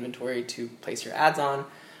quality inventory to place your ads on.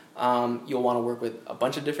 You'll want to work with a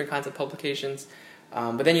bunch of different kinds of publications.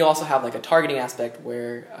 But then you also have like a targeting aspect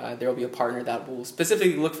where there will be a partner that will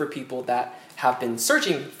specifically look for people that have been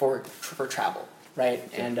searching for travel, right?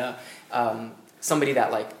 Okay. And somebody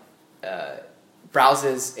that like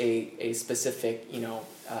browses a specific,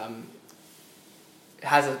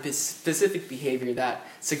 has a specific behavior that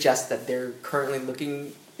suggests that they're currently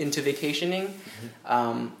looking into vacationing.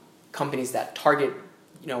 Mm-hmm. Companies that target,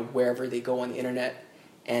 wherever they go on the internet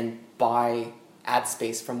and buy ad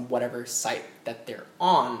space from whatever site that they're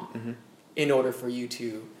on, mm-hmm. in order for you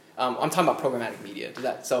to, I'm talking about programmatic media.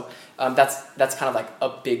 That's kind of like a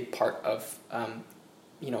big part of,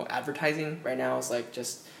 advertising right now is like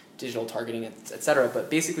just digital targeting, et cetera. But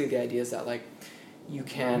basically the idea is that like you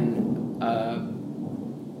can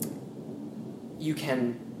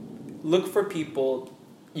look for people,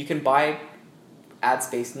 you can buy ad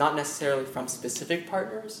space not necessarily from specific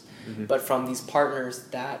partners, mm-hmm. but from these partners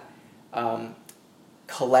that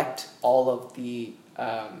collect all of the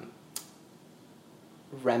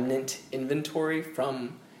remnant inventory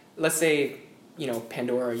from, let's say,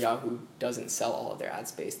 Pandora or Yahoo doesn't sell all of their ad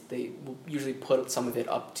space. They will usually put some of it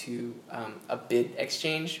up to a bid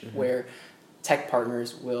exchange, mm-hmm. where tech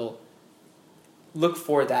partners will look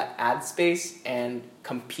for that ad space and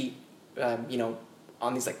compete,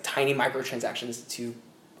 on these like tiny microtransactions to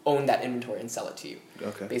own that inventory and sell it to you.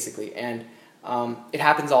 Okay. Basically. And it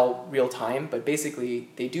happens all real time, but basically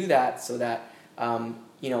they do that so that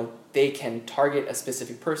they can target a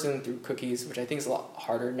specific person through cookies, which I think is a lot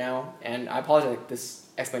harder now. And I apologize, like, this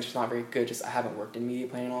explanation is not very good. Just I haven't worked in media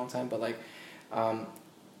planning in a long time, but like,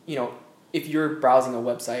 if you're browsing a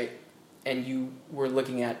website and you were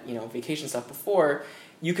looking at vacation stuff before,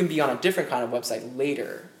 you can be on a different kind of website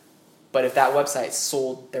later. But if that website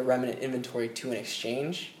sold their remnant inventory to an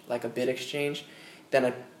exchange, like a bid exchange, then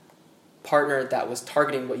a partner that was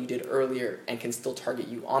targeting what you did earlier and can still target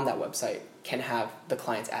you on that website can have the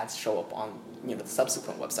client's ads show up on the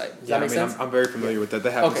subsequent website. Does that make sense? I'm very familiar with that.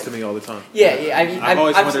 That happens to me all the time. Yeah. I mean, I've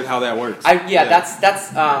always wondered how that works.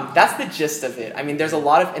 That's the gist of it. I mean, there's a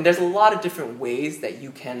lot of different ways that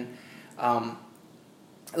you can,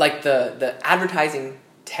 like the advertising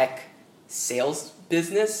tech sales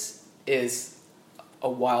business is a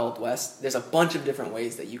wild west. There's a bunch of different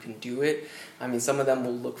ways that you can do it. I mean, some of them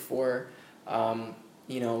will look for,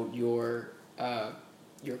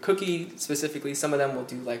 your cookie specifically. Some of them will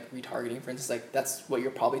do like retargeting, for instance. Like that's what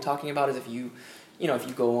you're probably talking about is if you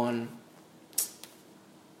go on,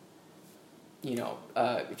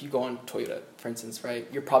 if you go on Toyota, for instance, right?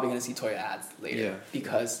 You're probably going to see Toyota ads later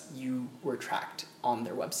because you were tracked on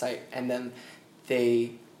their website, and then there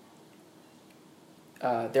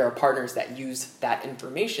are partners that use that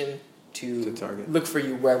information to look for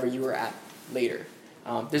you wherever you were at later.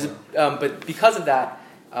 But because of that,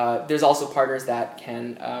 there's also partners that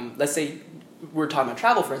can, let's say we're talking about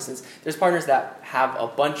travel, for instance, there's partners that have a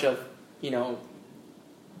bunch of,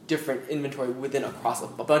 different inventory across a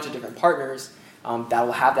bunch of different partners that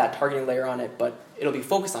will have that targeting layer on it, but it'll be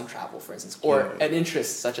focused on travel, for instance, or an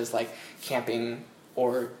interest such as like camping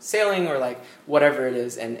or sailing or like whatever it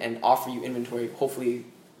is, and offer you inventory, hopefully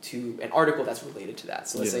to an article that's related to that.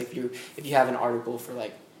 So let's say if you have an article for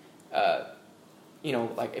like,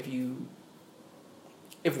 like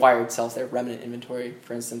if Wired sells their remnant inventory,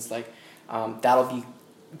 for instance, like that'll be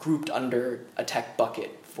grouped under a tech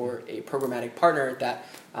bucket for a programmatic partner that,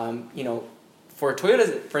 for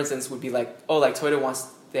Toyota, for instance, would be like, Toyota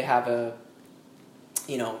they have a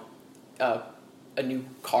new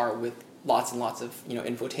car with lots and lots of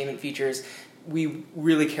infotainment features. We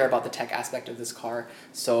really care about the tech aspect of this car,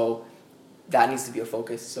 so that needs to be a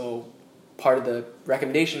focus. So part of the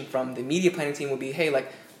recommendation from the media planning team will be, hey,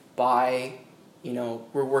 like buy,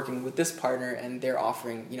 we're working with this partner and they're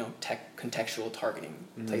offering tech contextual targeting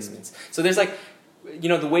placements. So there's like,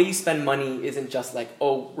 the way you spend money isn't just like,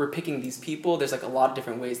 we're picking these people. There's like a lot of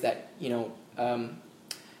different ways that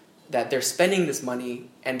that they're spending this money,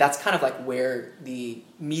 and that's kind of like where the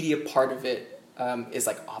media part of it is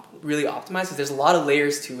like really optimized, because there's a lot of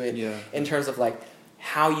layers to it in terms of like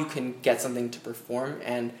how you can get something to perform,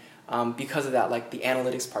 and because of that, like the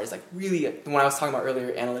analytics part is like really, when I was talking about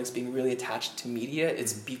earlier, analytics being really attached to media,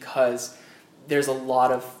 it's because there's a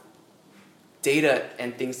lot of data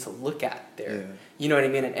and things to look at there. Yeah. You know what I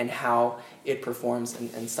mean? And how it performs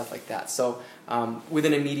and stuff like that. So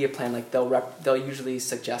within a media plan, like they'll usually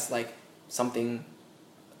suggest like something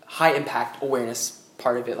high impact awareness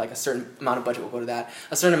part of it, like a certain amount of budget will go to that.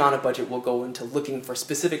 A certain amount of budget will go into looking for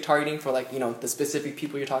specific targeting for like, you know, the specific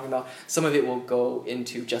people you're talking about. Some of it will go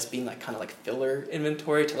into just being like kind of like filler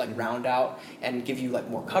inventory to like round out and give you like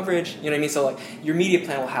more coverage. You know what I mean? So like your media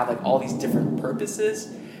plan will have like all these different purposes,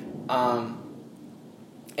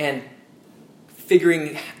 and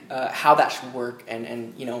figuring how that should work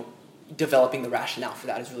and you know, developing the rationale for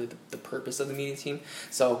that is really the purpose of the media team.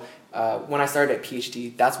 So when I started at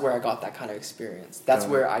PhD, that's where I got that kind of experience. That's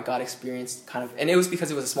where I got experience kind of, and it was because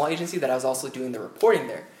it was a small agency that I was also doing the reporting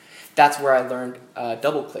there. That's where I learned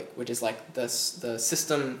DoubleClick, which is like the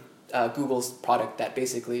system, Google's product that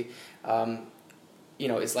basically, you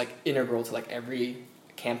know, is like integral to like every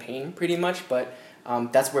campaign pretty much, but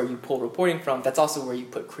that's where you pull reporting from. That's also where you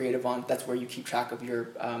put creative on. That's where you keep track of your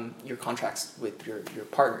contracts with your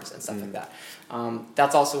partners and stuff like that.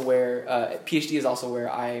 That's also where PhD is also where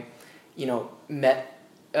I, you know, met.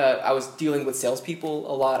 I was dealing with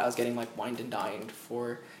salespeople a lot. I was getting like wined and dined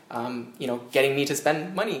for, you know, getting me to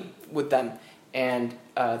spend money with them, and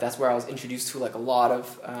that's where I was introduced to like a lot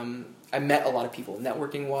of. I met a lot of people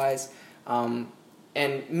networking wise,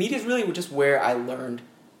 and media is really just where I learned.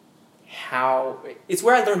 It's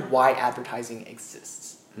where I learned why advertising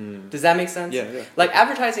exists. Does that make sense? Yeah. Like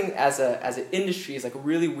advertising as an industry is like a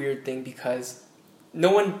really weird thing because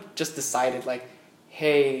no one just decided like,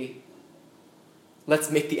 hey,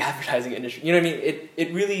 let's make the advertising industry. You know what I mean?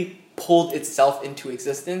 It really pulled itself into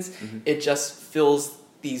existence. Mm-hmm. It just fills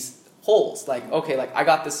these holes. Like, okay, like I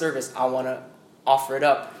got this service, I want to offer it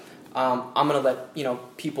up. I'm gonna let, you know,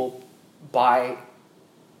 people buy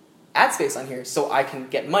ad space on here so I can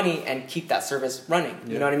get money and keep that service running.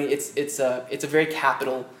 You know what I mean? It's a very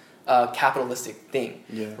capitalistic thing,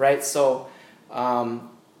 right? So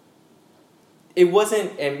it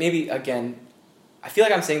wasn't, and maybe again, I feel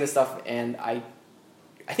like I'm saying this stuff and I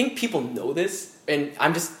think people know this, and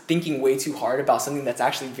I'm just thinking way too hard about something that's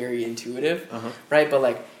actually very intuitive, right? But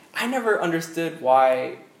like I never understood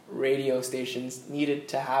why radio stations needed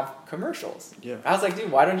to have commercials. I was like,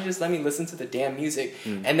 dude, why don't you just let me listen to the damn music?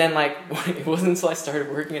 And then like it wasn't until I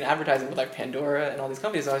started working in advertising with like Pandora and all these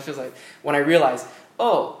companies, I was just like, when I realized,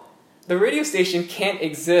 oh, the radio station can't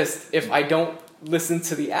exist if I don't listen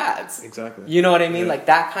to the ads. Exactly. You know what I mean? Like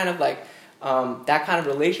that kind of like that kind of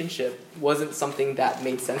relationship wasn't something that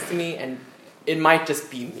made sense to me, and it might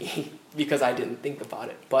just be me because I didn't think about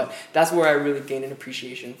it. But that's where I really gained an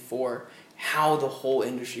appreciation for how the whole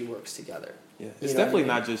industry works together. Yeah, it's definitely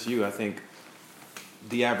not just you. I think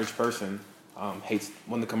the average person hates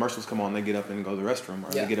when the commercials come on. They get up and go to the restroom,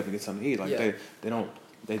 or they get up and get something to eat. Like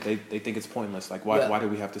they think it's pointless. Like why do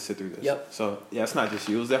we have to sit through this? So yeah, it's not just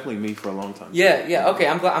you. It was definitely me for a long time. Yeah. Okay,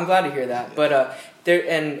 I'm glad to hear that. But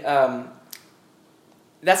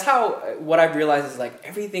that's how what I've realized is like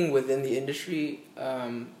everything within the industry,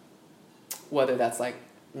 whether that's like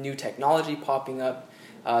new technology popping up.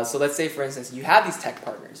 So let's say, for instance, you have these tech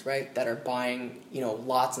partners, right, that are buying, you know,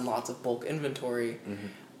 lots and lots of bulk inventory,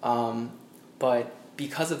 but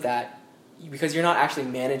because of that, because you're not actually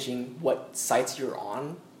managing what sites you're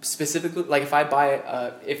on specifically. Like if I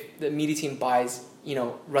buy, if the media team buys, you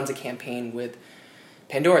know, runs a campaign with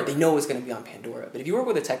Pandora, they know it's going to be on Pandora. But if you work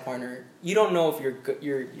with a tech partner, you don't know if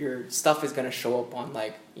your stuff is going to show up on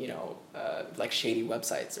like, you know, like shady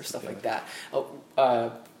websites or stuff like that.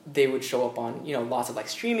 They would show up on, you know, lots of like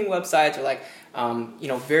streaming websites or like, you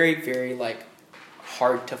know, very, very like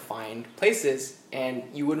hard to find places, and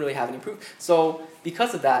you wouldn't really have any proof. So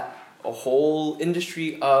because of that, a whole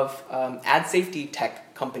industry of ad safety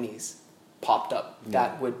tech companies popped up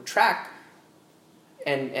that would track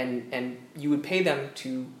and you would pay them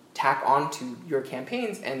to tack onto your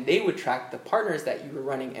campaigns, and they would track the partners that you were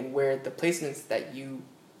running and where the placements that you,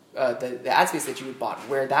 the ad space that you had bought,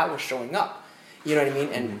 where that was showing up. You know what I mean?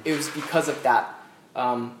 And it was because of that.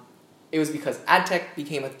 It was because ad tech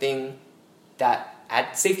became a thing that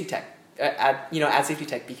ad safety tech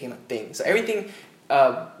became a thing. So everything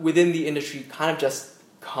within the industry kind of just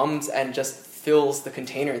comes and just fills the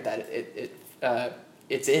container that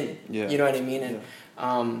it's in. You know what I mean?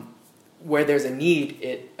 And where there's a need,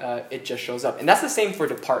 it just shows up. And that's the same for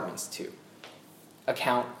departments too.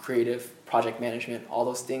 Account, creative, project management, all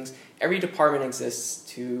those things. Every department exists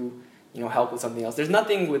to, you know, help with something else. There's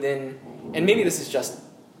nothing within, and maybe this is just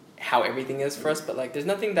how everything is for us, but like there's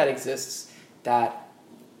nothing that exists that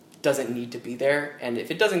doesn't need to be there. And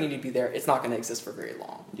if it doesn't need to be there, it's not going to exist for very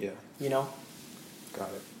long. Yeah. You know? Got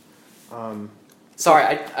it. Sorry,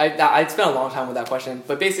 I spent a long time with that question,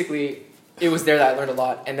 but basically, it was there that I learned a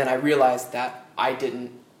lot, and then I realized that I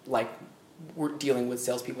didn't like dealing with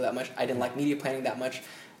salespeople that much. I didn't like media planning that much.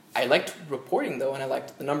 I liked reporting though, and I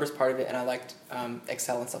liked the numbers part of it, and I liked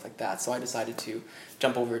Excel and stuff like that. So I decided to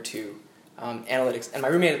jump over to analytics. And my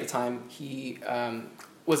roommate at the time, he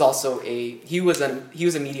was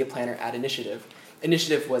a media planner at Initiative.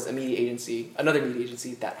 Initiative was another media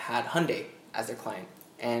agency that had Hyundai as their client,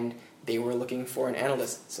 and they were looking for an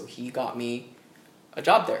analyst. So he got me a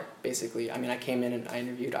job there, basically. I mean, I came in and I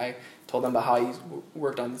interviewed. I told them about how I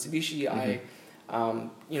worked on Mitsubishi. Mm-hmm.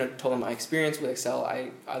 I told them my experience with Excel.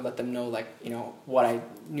 I let them know, like, what I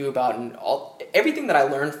knew about, and everything that I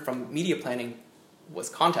learned from media planning was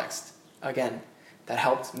context. Again, that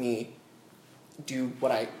helped me do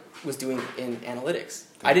what I was doing in analytics.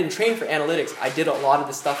 I didn't train for analytics. I did a lot of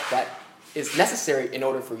the stuff that is necessary in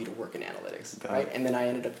order for you to work in analytics, right? And then I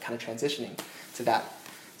ended up kind of transitioning to that. Cool.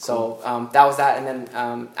 So that was that. And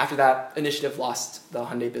then after that, Initiative lost the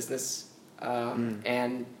Hyundai business.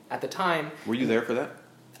 And at the time... Were you there for that?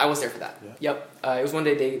 I was there for that. Yeah. Yep. It was one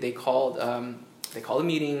day they called a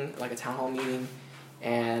meeting, like a town hall meeting,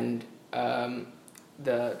 and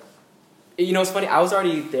it's funny, I was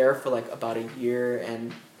already there for like about a year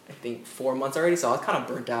and I think 4 months already, so I was kind of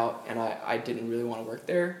burnt out, and I didn't really want to work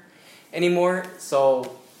there anymore.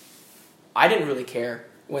 So I didn't really care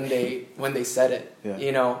when they said it.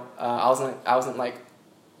 Yeah. I wasn't like,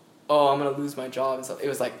 oh, I'm gonna lose my job and stuff. It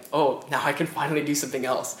was like, oh, now I can finally do something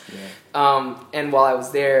else. Yeah. And while I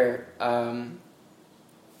was there,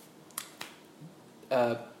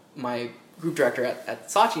 my group director at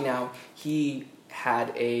Saatchi now, he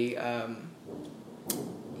had a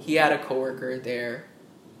coworker there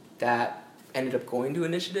that ended up going to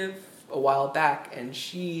Initiative a while back, and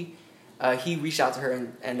he reached out to her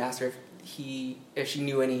and asked her if she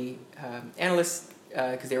knew any analysts,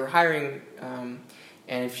 because they were hiring, and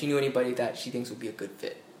if she knew anybody that she thinks would be a good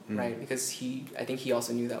fit, right? Because I think he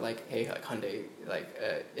also knew that, like, hey, like Hyundai,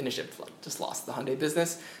 Initiative just lost the Hyundai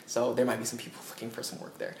business, so there might be some people looking for some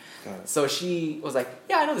work there. So she was like,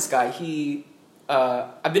 yeah, I know this guy.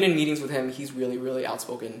 I've been in meetings with him. He's really, really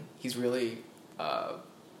outspoken. He's really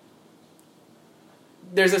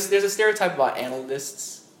there's a stereotype about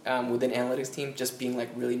analysts within analytics team just being like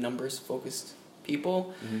really numbers focused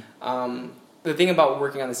people. Mm-hmm. The thing about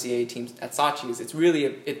working on the CA teams at Saatchi is it's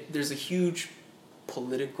really there's a huge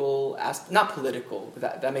political not political,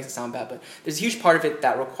 that makes it sound bad, but there's a huge part of it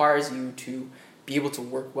that requires you to be able to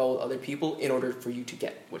work well with other people in order for you to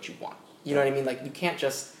get what you want. You know what I mean? Like, you can't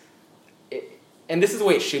just and this is the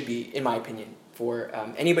way it should be, in my opinion, for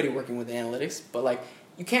anybody working with analytics. But like,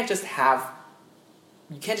 you can't just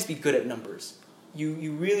be good at numbers.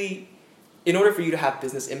 You really, in order for you to have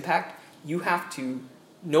business impact, you have to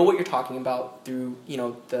know what you're talking about through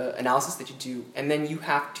the analysis that you do, and then you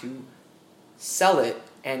have to sell it,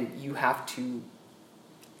 and you have to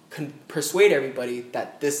persuade everybody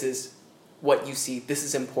that this is what you see, this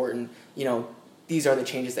is important. These are the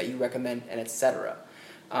changes that you recommend, and etc.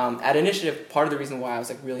 At Initiative, part of the reason why I was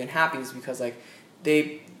like really unhappy is because like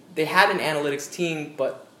they had an analytics team,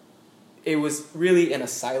 but it was really in a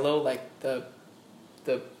silo. Like the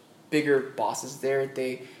bigger bosses there,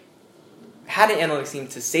 they had an analytics team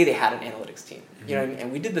to say they had an analytics team. Mm-hmm. You know what I mean?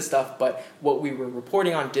 And we did the stuff, but what we were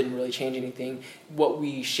reporting on didn't really change anything. What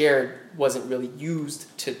we shared wasn't really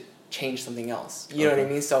used to change something else. You know what I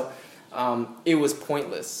mean? So it was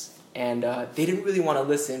pointless, and they didn't really want to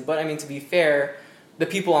listen. But I mean, to be fair, the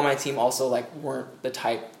people on my team also like weren't the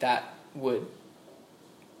type that would,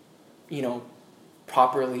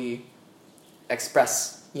 properly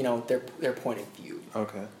express, their point of view.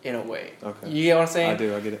 Okay. In a way. Okay. You get what I'm saying? I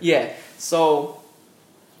do. I get it. Yeah. So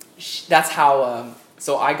that's how.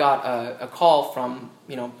 So I got a call from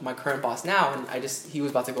my current boss now, and he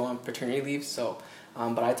was about to go on paternity leave. So,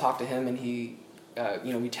 but I talked to him, and he.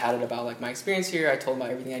 We chatted about like my experience here. I told him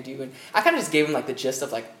about everything I do, and I kind of just gave him like the gist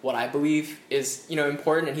of like what I believe is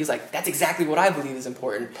important. And he's like, "That's exactly what I believe is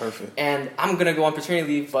important." Perfect. And I'm gonna go on paternity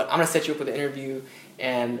leave, but I'm gonna set you up with an interview.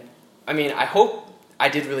 And I mean, I hope I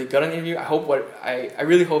did really good on the interview. I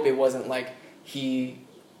really hope it wasn't like he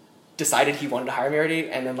decided he wanted to hire me already,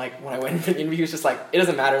 and then like when I went in for the interview, he was just like, "It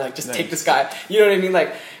doesn't matter. Like, just take this guy." You know what I mean?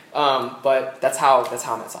 Like, but that's how I'm at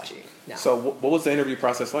Saatchi. Yeah. So what was the interview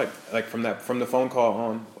process like? Like from the phone call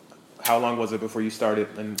on, how long was it before you started,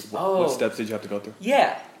 and what steps did you have to go through?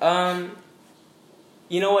 Yeah.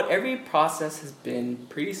 You know what? Every process has been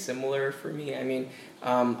pretty similar for me. I mean,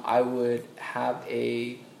 I would have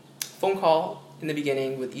a phone call in the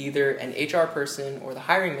beginning with either an HR person or the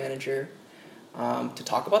hiring manager to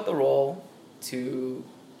talk about the role, to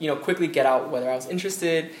quickly get out whether I was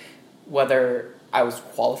interested, whether I was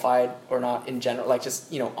qualified or not in general, like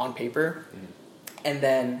just, on paper. And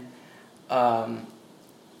then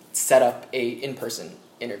set up a in-person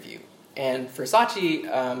interview. And for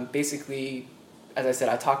Saatchi, basically, as I said,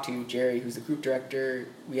 I talked to Jerry, who's the group director.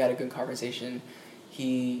 We had a good conversation.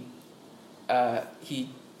 He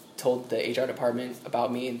told the HR department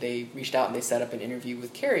about me, and they reached out and they set up an interview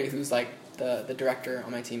with Carrie, who's like the director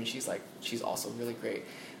on my team, and she's also really great.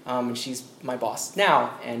 And she's my boss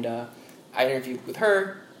now, and I interviewed with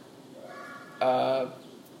her.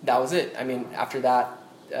 That was it. I mean, after that,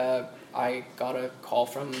 I got a call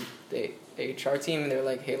from the HR team, and they're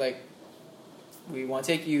like, "Hey, like, we want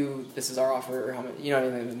to take you. This is our offer, or how much?"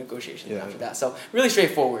 The negotiations after that. So really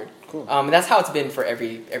straightforward. Cool. And that's how it's been for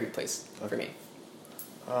every place for me.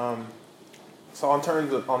 So on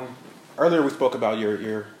terms of earlier we spoke about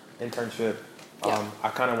your internship. I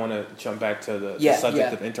kind of want to jump back to the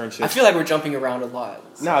subject of internship. I feel like we're jumping around a lot.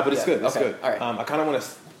 So, nah, but it's good. It's okay. good. All right. I kind of want to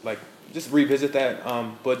just revisit that,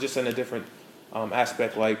 but just in a different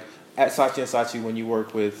aspect. Like at Saatchi & Saatchi, when you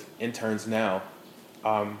work with interns now,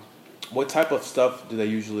 what type of stuff do they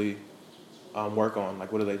usually work on?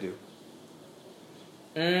 Like, what do they do?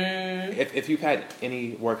 If you've had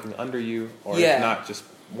any working under you, or if not, just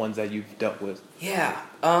ones that you've dealt with. Yeah.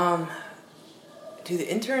 Dude,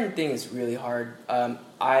 the intern thing is really hard.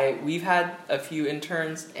 We've had a few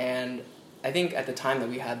interns, and I think at the time that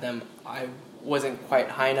we had them, I wasn't quite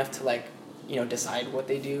high enough to decide what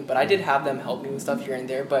they do. But I did have them help me with stuff here and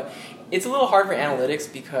there. But it's a little hard for analytics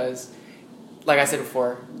because, like I said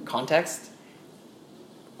before, context.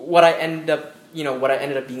 What I ended up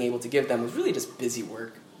being able to give them was really just busy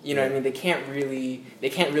work. You know what I mean? They can't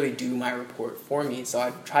really do my report for me. So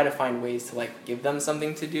I try to find ways to give them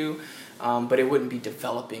something to do, but it wouldn't be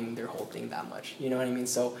developing their whole thing that much. You know what I mean?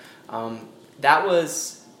 So that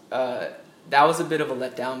was a bit of a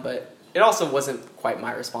letdown, but it also wasn't quite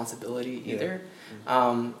my responsibility either.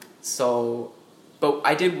 Yeah. But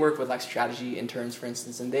I did work with strategy interns, for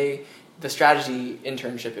instance, and the strategy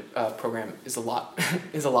internship program is a lot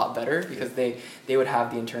better because they would have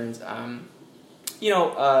the interns.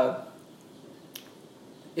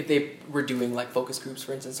 If they were doing focus groups,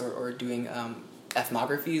 for instance, or doing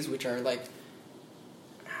ethnographies, which are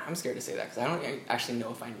I'm scared to say that because I don't actually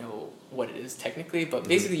know if I know what it is technically, but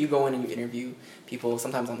basically you go in and you interview people,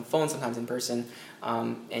 sometimes on the phone, sometimes in person,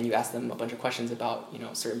 and you ask them a bunch of questions about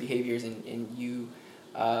certain behaviors, and you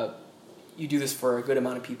do this for a good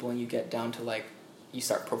amount of people, and you get down to you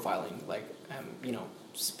start profiling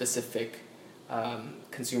specific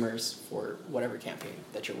consumers for whatever campaign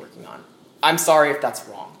that you're working on. I'm sorry if that's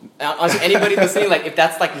wrong. Anybody listening, if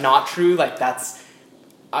that's not true, that's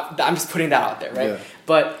I'm just putting that out there, right? Yeah.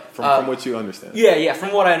 But from what you understand. Yeah,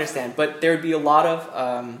 from what I understand. But there would be a lot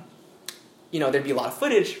of there'd be a lot of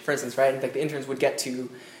footage, for instance, right? And the interns would get to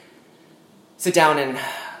sit down and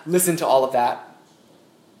listen to all of that,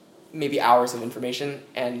 maybe hours of information,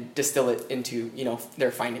 and distill it into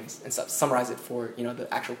their findings and stuff, summarize it for the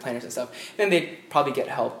actual planners and stuff. Then they'd probably get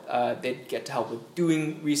help. They'd get to help with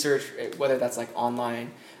doing research, whether that's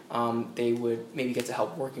online. They would maybe get to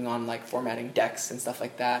help working on formatting decks and stuff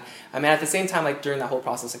like that. I mean, at the same time, during that whole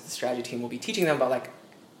process, the strategy team will be teaching them about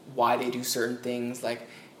why they do certain things,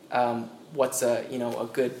 what's a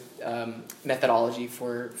good methodology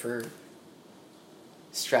for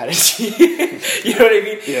strategy. You know what I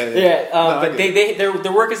mean? Yeah. But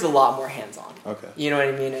their work is a lot more hands-on. Okay. You know what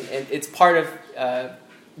I mean? And it's part of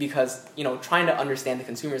because trying to understand the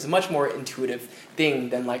consumer is a much more intuitive thing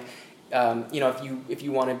than if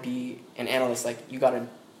you want to be an analyst, you got to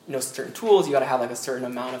know certain tools, you got to have a certain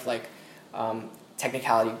amount of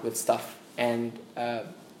technicality with stuff, and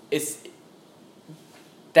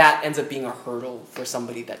that ends up being a hurdle for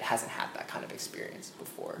somebody that hasn't had that kind of experience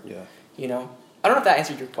before. Yeah. I don't know if that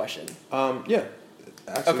answered your question. Yeah.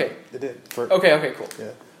 Actually, okay. It did. Okay, cool.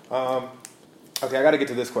 Yeah. Okay, I got to get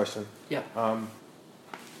to this question. Yeah.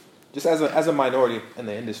 Just as a minority in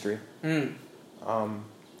the industry,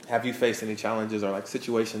 have you faced any challenges or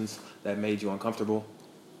situations that made you uncomfortable?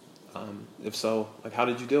 If so, how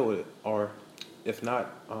did you deal with it? Or if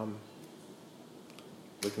not,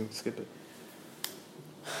 we can skip it.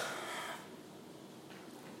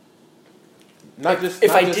 Not just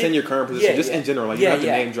in your current position, just in general. You don't have to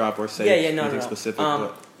name drop or say anything specific.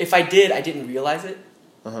 But. If I did, I didn't realize it.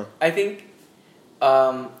 Uh-huh. I think,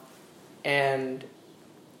 I've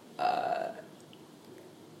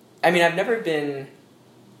never been.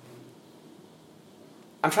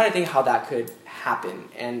 I'm trying to think how that could happen,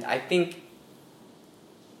 and I think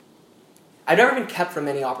I've never been kept from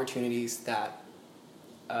many opportunities that,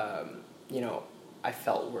 I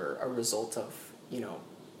felt were a result of,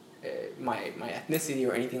 my ethnicity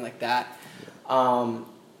or anything like that. And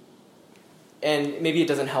maybe it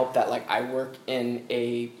doesn't help that like I work in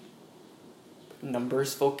a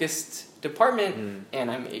numbers focused department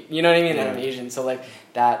and I'm, you know what I mean? And I'm Asian. So like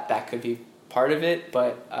that could be part of it.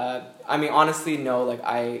 But, I mean, honestly, no, like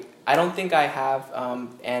I don't think I have,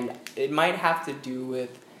 and it might have to do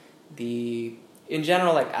with in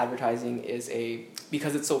general, like advertising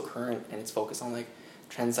because it's so current and it's focused on like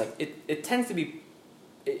trends, like it tends to be,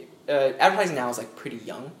 advertising now is like pretty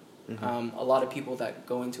young. A lot of people that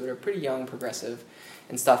go into it are pretty young, progressive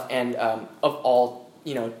and stuff, and of all,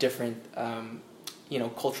 different,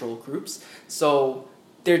 cultural groups. So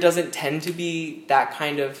there doesn't tend to be that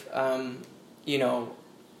kind of,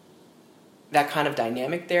 that kind of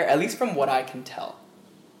dynamic there, at least from what I can tell.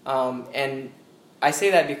 And I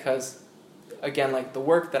say that because, again, like the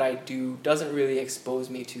work that I do doesn't really expose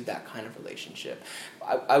me to that kind of relationship.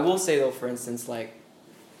 I will say though, for instance, like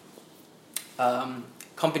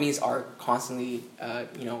companies are constantly,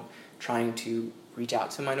 trying to reach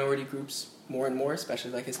out to minority groups more and more,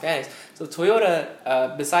 especially like Hispanics. So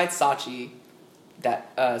Toyota, besides Saatchi,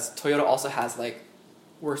 Toyota also has like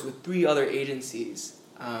works with 3 other agencies,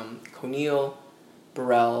 O'Neill,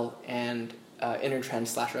 Burrell, and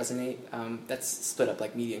Intertrend/Resonate. That's split up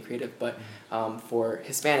like media and creative, but for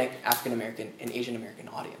Hispanic, African American, and Asian American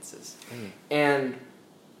audiences. And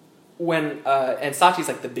when and Saatchi's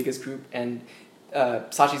like the biggest group, and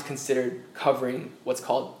Saatchi's considered covering what's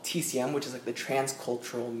called TCM, which is like the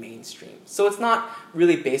transcultural mainstream. So it's not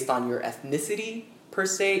really based on your ethnicity per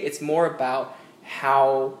se. It's more about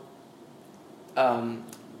how, how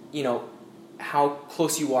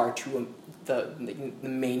close you are to the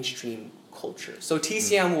mainstream culture. So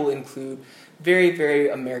TCM will include very, very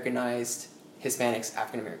Americanized Hispanics,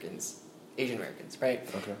 African Americans, Asian Americans, right?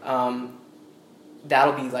 Okay.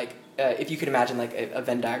 That'll be like, if you could imagine like a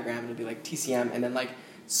Venn diagram, it'll be like TCM, and then like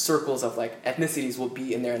circles of like ethnicities will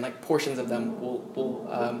be in there, and like portions of them will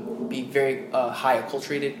be very high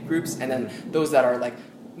acculturated groups, and then those that are like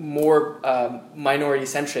more minority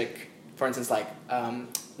centric, for instance, like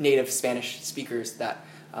native Spanish speakers that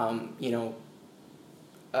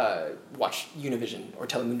watch Univision or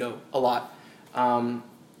Telemundo a lot.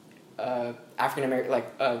 African American,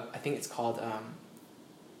 like I think it's called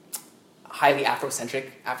highly Afrocentric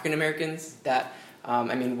African Americans that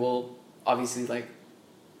will obviously like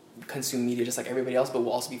consume media just like everybody else, but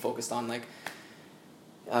will also be focused on like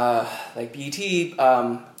BET,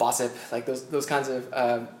 Gossip, like those kinds of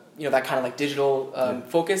that kind of like digital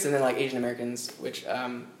focus, and then like Asian Americans, which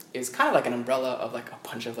is kind of like an umbrella of like a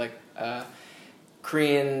bunch of like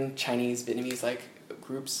Korean, Chinese, Vietnamese like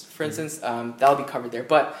groups, for instance. That'll be covered there.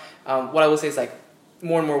 But what I will say is like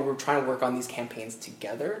more and more we're trying to work on these campaigns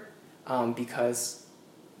together, because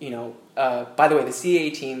by the way, the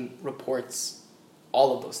CAA team reports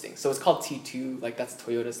all of those things. So it's called T2, like that's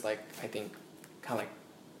Toyota's like I think kind of like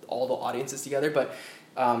all the audiences together. But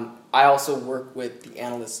I also work with the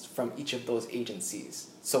analysts from each of those agencies.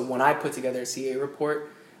 So when I put together a CAA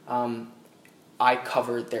report, I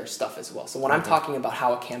cover their stuff as well. So when I'm talking about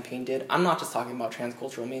how a campaign did, I'm not just talking about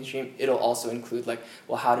transcultural mainstream. It'll also include like,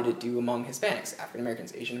 well, how did it do among Hispanics, African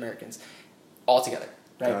Americans, Asian Americans, all together,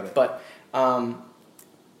 right? But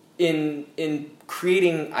in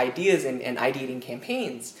creating ideas and ideating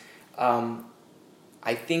campaigns,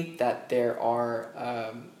 I think that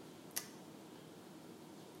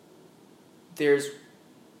there's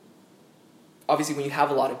obviously when you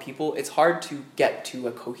have a lot of people, it's hard to get to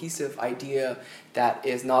a cohesive idea that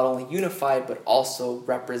is not only unified but also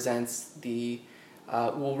represents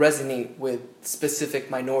will resonate with specific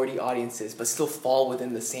minority audiences but still fall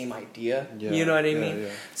within the same idea. You know what I mean? Yeah.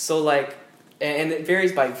 So like, and it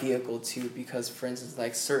varies by vehicle too, because for instance,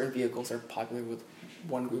 like certain vehicles are popular with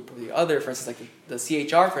one group or the other. For instance, like the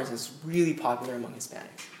CHR, for instance, is really popular among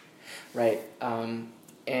Hispanics, right?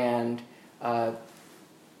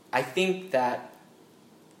 I think that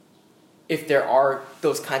if there are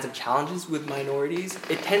those kinds of challenges with minorities,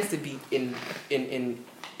 it tends to be in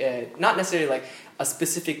not necessarily like a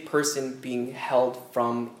specific person being held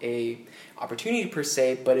from a opportunity per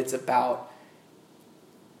se, but it's about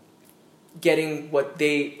getting what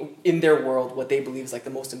in their world, what they believe is like the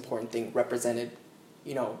most important thing represented,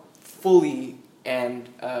 fully, and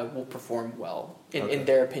will perform well in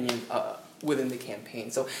their opinion within the campaign.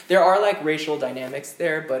 So there are like racial dynamics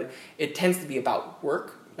there, but it tends to be about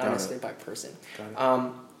work, not necessarily by person.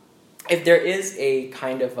 If there is a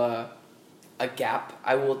kind of a gap,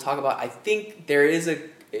 I will talk about. I think there is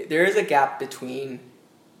a gap between.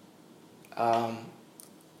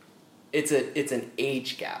 It's an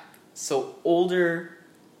age gap. so older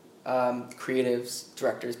creatives,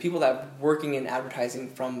 directors, people that were working in advertising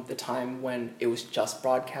from the time when it was just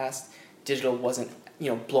broadcast, digital wasn't,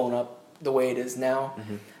 blown up the way it is now,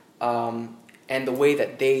 and the way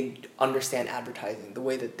that they understand advertising, the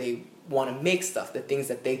way that they want to make stuff, the things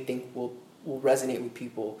that they think will resonate with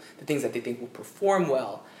people, the things that they think will perform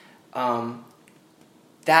well,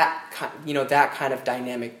 that kind of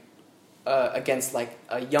dynamic against like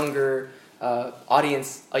a younger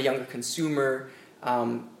audience, a younger consumer,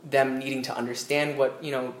 them needing to understand what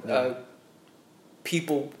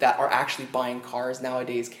people that are actually buying cars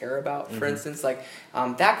nowadays care about, for instance, like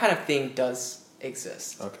that kind of thing does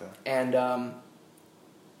exist. Okay. And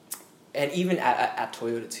even at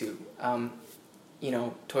Toyota too,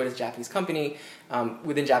 Toyota's a Japanese company.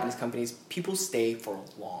 Within Japanese companies, people stay for a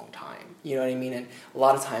long time. You know what I mean? And a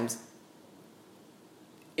lot of times,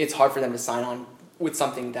 it's hard for them to sign on with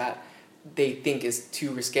something that they think is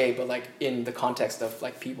too risque, but like in the context of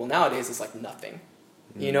like people nowadays, it's like nothing.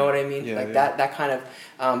 You know what I mean? Yeah, like yeah. that kind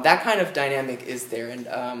of dynamic is there, and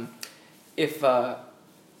if I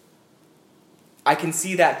can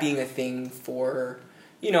see that being a thing for,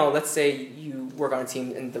 let's say you work on a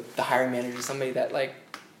team and the hiring manager is somebody that like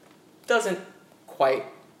doesn't quite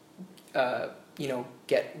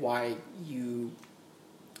get why you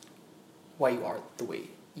are the way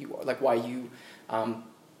you are, like why you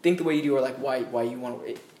think the way you do, or like why you want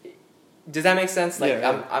to. Does that make sense? Like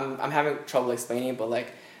yeah. I'm having trouble explaining it, but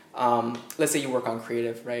like let's say you work on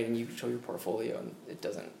creative, right, and you show your portfolio and it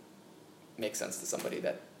doesn't make sense to somebody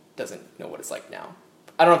that doesn't know what it's like now.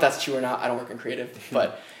 I don't know if that's true or not. I don't work in creative,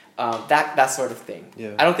 but that sort of thing.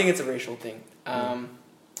 Yeah. I don't think it's a racial thing.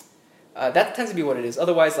 That tends to be what it is.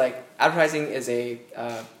 Otherwise, like advertising is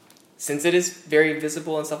since it is very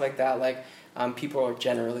visible and stuff like that, like people are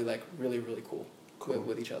generally like really, really cool.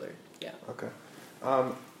 With each other. Yeah. Okay.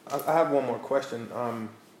 I have one more question.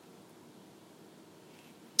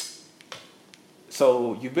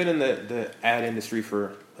 So you've been in the ad industry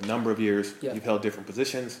for a number of years. Yeah. You've held different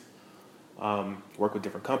positions, worked with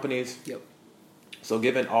different companies. Yep. So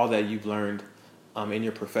given all that you've learned in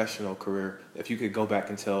your professional career, if you could go back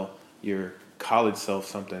and tell your college self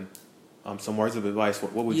something, some words of advice,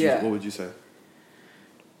 what would you say?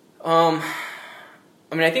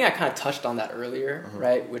 I mean, I think I kind of touched on that earlier,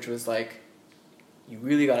 right? Which was like, you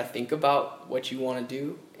really got to think about what you want to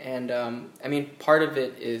do. And I mean, part of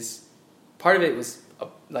it was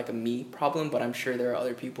like a me problem, but I'm sure there are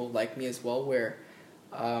other people like me as well where,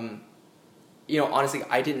 honestly,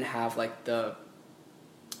 I didn't have like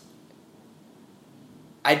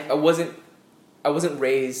I wasn't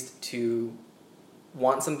raised to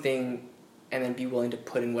want something and then be willing to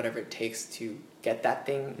put in whatever it takes to get that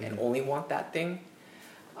thing and only want that thing.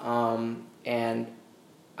 And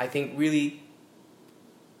I think really,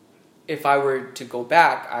 if I were to go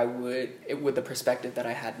back, with the perspective that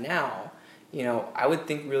I had now, I would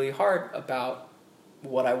think really hard about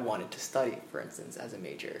what I wanted to study, for instance, as a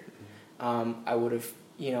major. I would have,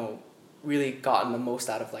 really gotten the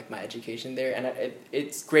most out of like my education there. And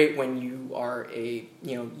it's great when you are a,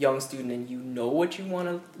 young student and you know what you want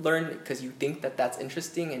to learn because you think that that's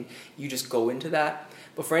interesting and you just go into that.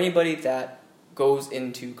 But for anybody that goes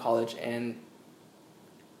into college and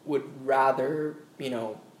would rather,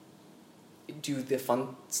 do the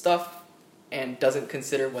fun stuff and doesn't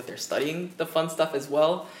consider what they're studying the fun stuff as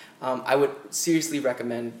well, I would seriously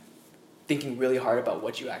recommend thinking really hard about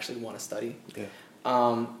what you actually want to study. Yeah.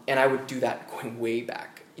 And I would do that going way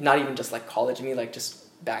back, not even just like college, like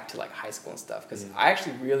just back to like high school and stuff, because I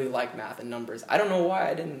actually really like math and numbers. I don't know why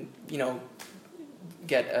I didn't,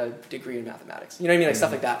 get a degree in mathematics. You know what I mean? Like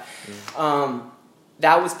stuff like that.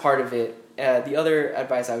 That was part of it. The other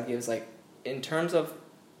advice I would give is like, in terms of,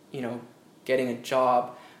 getting a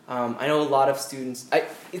job, I know a lot of students,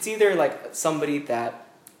 it's either like somebody that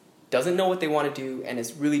doesn't know what they want to do and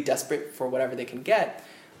is really desperate for whatever they can get,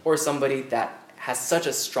 or somebody that has such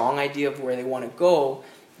a strong idea of where they want to go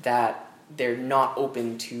that they're not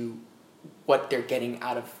open to what they're getting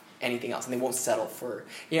out of anything else, and they won't settle for.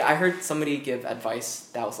 I heard somebody give advice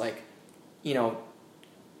that was like,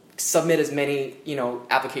 submit as many,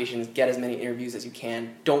 applications, get as many interviews as you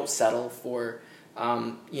can. Don't settle for,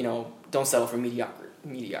 don't settle for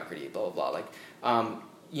mediocrity, blah blah blah. Like,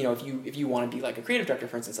 if you want to be like a creative director,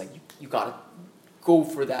 for instance, like you gotta go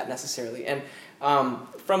for that necessarily. And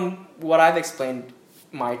from what I've explained,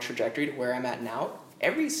 my trajectory to where I'm at now,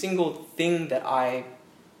 every single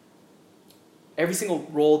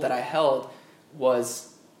role that I held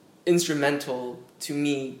was instrumental to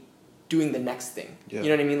me doing the next thing. Yeah. You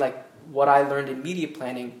know what I mean? Like, what I learned in media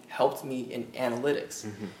planning helped me in analytics.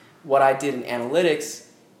 What I did in analytics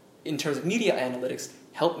in terms of media analytics,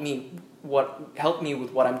 helped me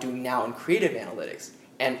with what I'm doing now in creative analytics.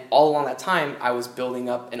 And all along that time, I was building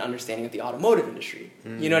up an understanding of the automotive industry.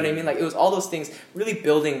 You know what I mean? Like, it was all those things really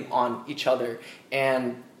building on each other.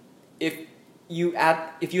 And if you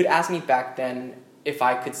had asked me back then if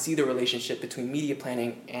I could see the relationship between media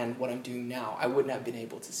planning and what I'm doing now, I wouldn't have been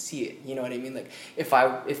able to see it. You know what I mean? Like, if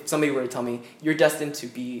somebody were to tell me, you're destined to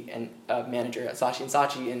be a manager at Saatchi &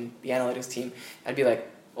 Saatchi in the analytics team, I'd be like,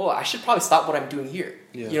 oh, I should probably stop what I'm doing here.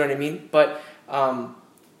 Yeah. You know what I mean? But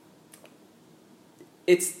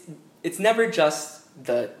it's never just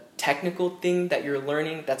the technical thing that you're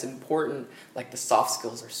learning that's important. Like, the soft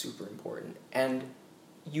skills are super important. And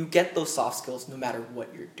you get those soft skills no matter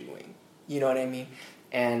what you're doing. You know what I mean?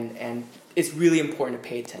 And it's really important to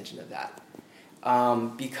pay attention to that.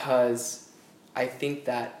 Because I think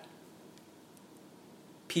that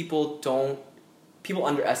people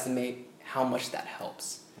underestimate how much that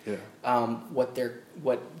helps. Yeah.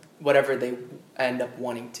 Whatever they end up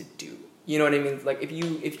wanting to do. You know what I mean? Like, if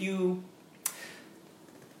you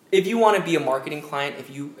want to be a marketing client,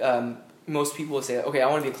 most people will say, okay, I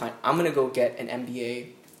want to be a client. I'm going to go get an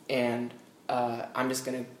MBA, and I'm just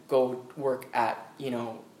going to go work at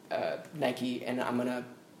Nike, and I'm going to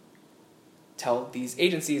tell these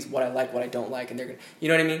agencies what I like, what I don't like, and they're going to, you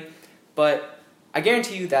know what I mean? But I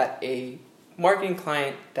guarantee you that a marketing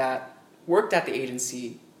client that worked at the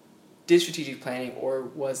agency, did strategic planning, or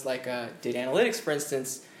was like did analytics, for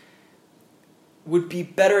instance, would be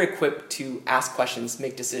better equipped to ask questions,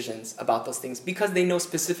 make decisions about those things, because they know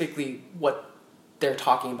specifically what they're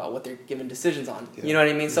talking about, what they're given decisions on. Yeah. You know what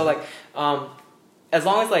I mean? Mm-hmm. So, like, as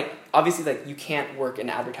long as, like, obviously, like, you can't work in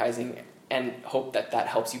advertising and hope that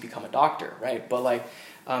helps you become a doctor, right? But, like,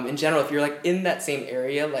 in general, if you're, like, in that same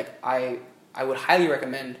area, like, I would highly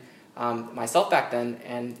recommend myself back then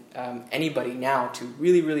and anybody now to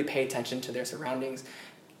really, really pay attention to their surroundings.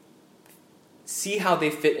 See how they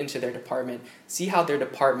fit into their department. See how their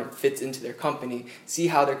department fits into their company. See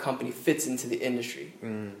how their company fits into the industry.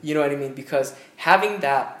 You know what I mean? Because having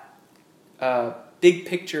that big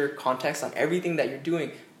picture context on everything that you're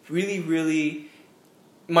doing really, really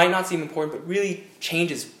might not seem important, but really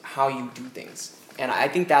changes how you do things. And I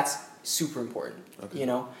think that's super important. Okay. You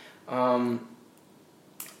know?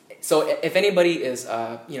 So if anybody is,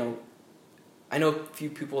 I know a few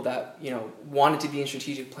people that, wanted to be in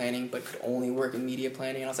strategic planning but could only work in media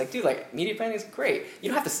planning. And I was like, dude, like, media planning is great. You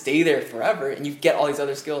don't have to stay there forever, and you get all these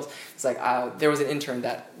other skills. It's like, there was an intern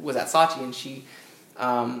that was at Saatchi, and she,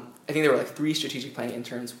 I think there were like 3 strategic planning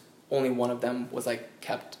interns. Only one of them was like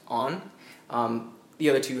kept on. The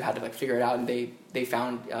other 2 had to like figure it out, and they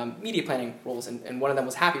found media planning roles, and one of them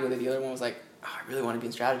was happy with it. The other one was like, oh, I really want to be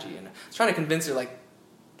in strategy. And I was trying to convince her, like,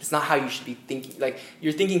 it's not how you should be thinking. Like,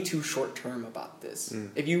 you're thinking too short term about this.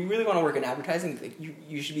 If you really want to work in advertising, like,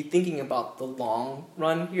 you should be thinking about the long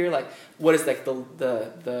run here. Like, what is like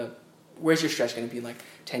the where's your stretch going to be in like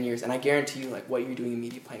 10 years? And I guarantee you, like, what you're doing in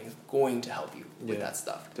media planning is going to help you with that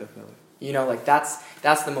stuff. Definitely. Like, that's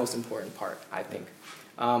the most important part, I think.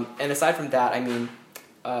 And aside from that, I mean,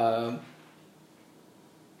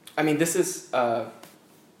 this is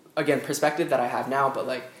again, perspective that I have now, but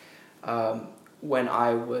like. When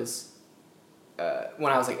I was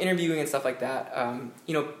like interviewing and stuff like that,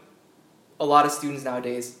 a lot of students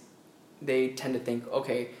nowadays, they tend to think,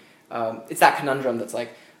 okay, it's that conundrum that's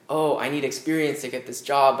like, oh, I need experience to get this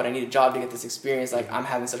job, but I need a job to get this experience. Like, I'm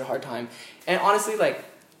having such a hard time. And honestly, like,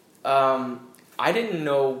 I didn't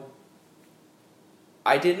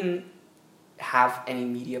have any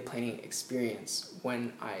media planning experience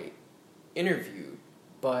when I interviewed,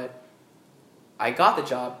 but I got the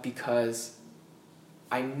job because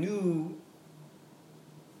I knew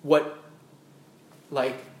the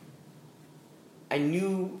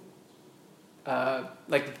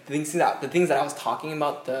things that I was talking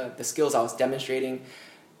about, the skills I was demonstrating,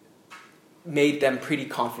 made them pretty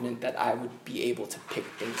confident that I would be able to pick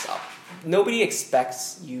things up. Nobody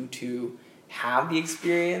expects you to have the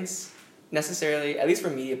experience necessarily, at least for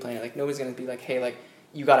media planning. Like, nobody's going to be like, hey, like,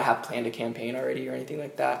 you got to have planned a campaign already or anything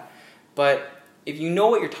like that. But if you know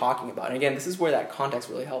what you're talking about, and again, this is where that context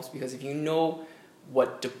really helps, because if you know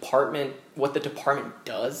what the department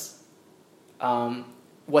does,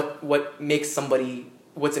 what makes somebody,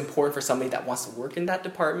 what's important for somebody that wants to work in that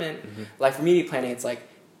department, like for media planning, it's like,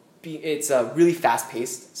 it's really fast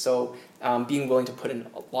paced. So being willing to put in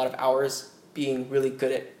a lot of hours, being really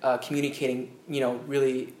good at communicating,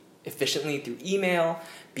 really efficiently through email,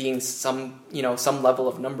 being some level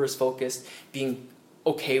of numbers focused, being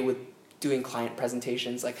okay with doing client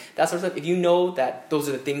presentations, like that sort of stuff. If you know that those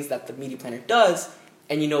are the things that the media planner does,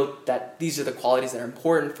 and you know that these are the qualities that are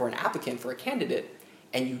important for an applicant, for a candidate,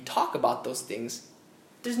 and you talk about those things,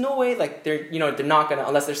 there's no way like they're not gonna,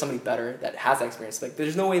 unless there's somebody better that has that experience, like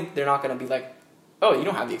there's no way they're not gonna be like, oh, you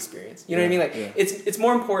don't have the experience. You know what I mean? Like it's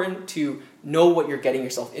more important to know what you're getting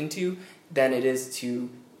yourself into than it is to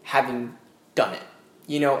having done it.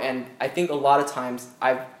 And I think a lot of times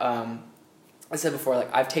I said before,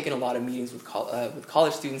 like I've taken a lot of meetings with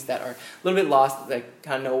college students that are a little bit lost, like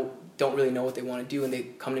kind of don't really know what they want to do, and they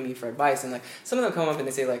come to me for advice. And like some of them come up and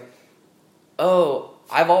they say like, "Oh,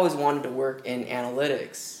 I've always wanted to work in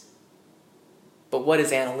analytics, but what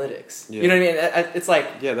is analytics?" Yeah. You know what I mean? It's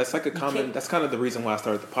like that's like a common. That's kind of the reason why I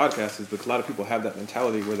started the podcast, is because a lot of people have that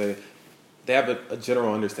mentality where they have a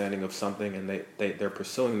general understanding of something, and they're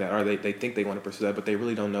pursuing that, or they think they want to pursue that, but they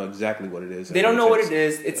really don't know exactly what it is. They don't know what it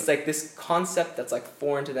is. It's like this concept that's like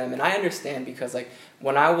foreign to them, and I understand, because like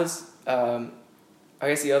when I was, I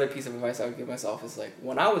guess the other piece of advice I would give myself is like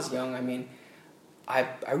when I was young, I mean,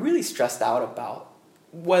 I really stressed out about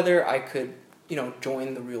whether I could,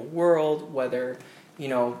 join the real world, whether,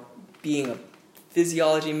 being a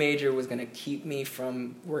physiology major was going to keep me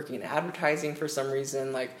from working in advertising for some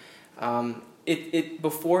reason, like.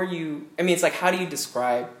 It's like, how do you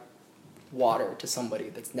describe water to somebody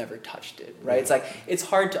that's never touched it, right? It's like, it's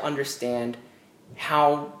hard to understand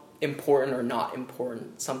how important or not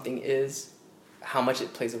important something is, how much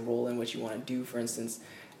it plays a role in what you want to do, for instance,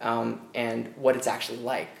 and what it's actually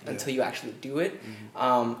like until you actually do it.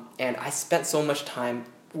 Mm-hmm. And I spent so much time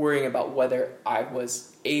worrying about whether I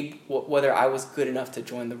was good enough to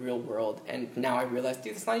join the real world, and now I realize,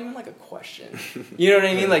 dude, it's not even like a question. You know what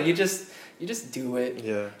I mean? Like you just do it.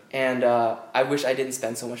 Yeah. And I wish I didn't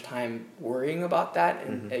spend so much time worrying about that.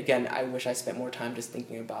 And again, I wish I spent more time just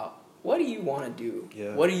thinking about, what do you want to do?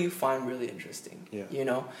 Yeah. What do you find really interesting?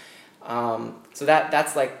 Yeah. So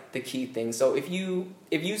that's like the key thing. So if you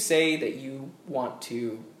say that you want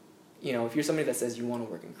to, if you're somebody that says you want to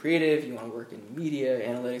work in creative, you want to work in media,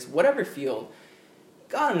 analytics, whatever field, you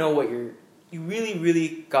gotta know you really,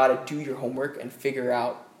 really gotta do your homework and figure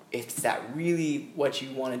out if that really what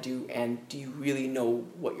you want to do, and do you really know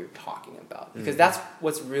what you're talking about? Because that's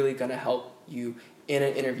what's really gonna help you in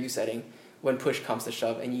an interview setting when push comes to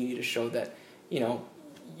shove, and you need to show that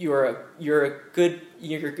you're a good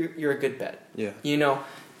bet. Yeah.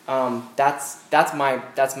 That's my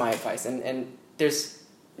advice, and there's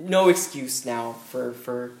no excuse now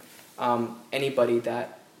for anybody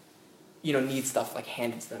that needs stuff like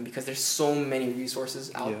handed to them, because there's so many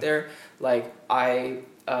resources out there. Like I've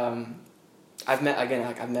met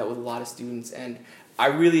with a lot of students, and I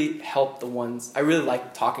really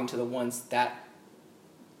like talking to the ones that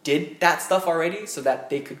did that stuff already, so that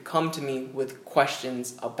they could come to me with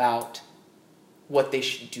questions about what they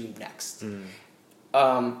should do next.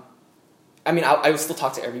 I would still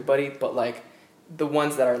talk to everybody, but like the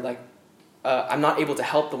ones that are like, I'm not able to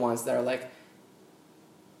help the ones that are like,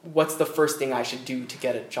 what's the first thing I should do to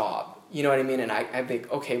get a job? You know what I mean? And I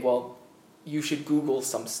think, okay, well, you should Google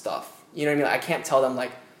some stuff. You know what I mean? I can't tell them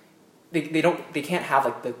like, they can't have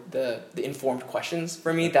like the informed questions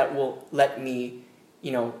for me that will let me,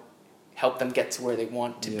 help them get to where they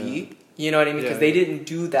want to be. You know what I mean? Because they didn't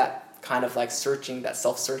do that kind of like that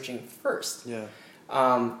self-searching first. Yeah.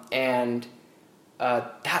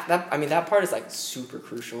 That part is like super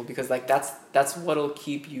crucial, because like that's what'll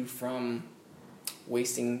keep you from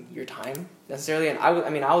wasting your time necessarily. And I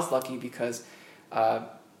was lucky because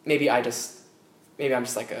maybe I'm just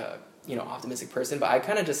like a optimistic person, but I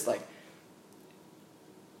kind of just like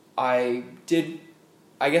I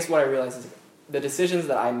guess what I realized is the decisions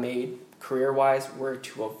that I made career-wise were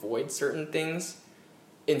to avoid certain things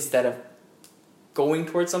instead of going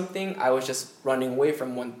towards something. I was just running away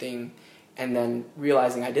from one thing and then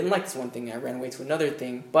realizing I didn't like this one thing, I ran away to another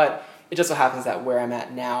thing. But it just so happens that where I'm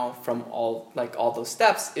at now, from all those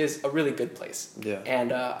steps, is a really good place. Yeah.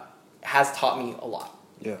 And has taught me a lot.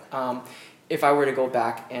 Yeah. If I were to go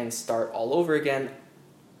back and start all over again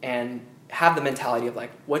and have the mentality of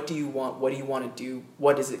like, what do you want? What do you want to do?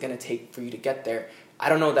 What is it going to take for you to get there? I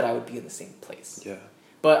don't know that I would be in the same place. Yeah.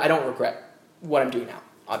 But I don't regret what I'm doing now,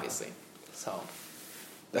 obviously. So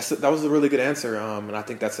that was a really good answer, and I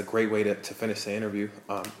think that's a great way to finish the interview.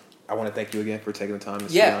 I want to thank you again for taking the time to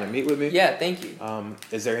sit down and meet with me. Yeah, thank you.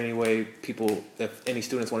 Is there any way if any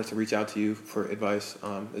students wanted to reach out to you for advice,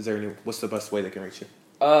 what's the best way they can reach you?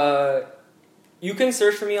 You can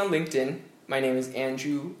search for me on LinkedIn. My name is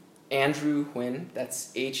Andrew Huynh.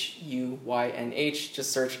 That's Huynh.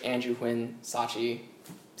 Just search Andrew Huynh Saatchi,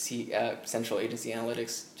 Central Agency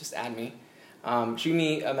Analytics. Just add me. Shoot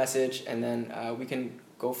me a message, and then we can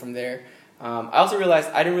go from there. I also realized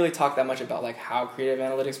I didn't really talk that much about like how creative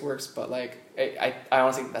analytics works, but like I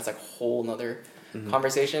honestly that's like a whole nother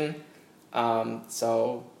conversation.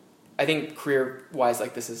 So I think career wise,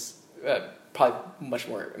 like this is probably much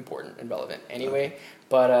more important and relevant anyway.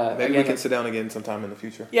 But maybe again, we can sit down again sometime in the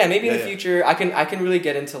future. Yeah, maybe in the future I can really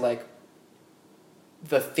get into like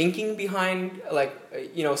the thinking behind like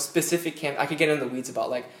specific I could get in the weeds about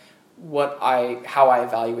like how I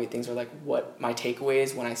evaluate things, or like what my takeaway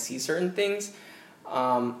is when I see certain things.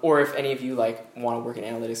 Or if any of you like want to work in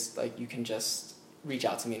analytics, like you can just reach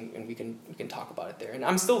out to me and we can talk about it there. And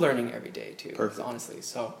I'm still learning every day too. Perfect. Honestly.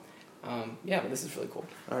 So but this is really cool.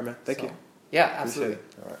 All right, man. Thank you. Yeah, absolutely.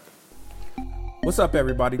 All right. What's up,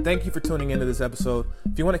 everybody? Thank you for tuning into this episode.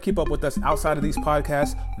 If you want to keep up with us outside of these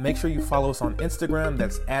podcasts, make sure you follow us on Instagram.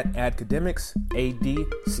 That's @Adcademics,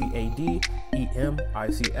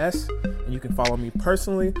 ADCADEMICS. And you can follow me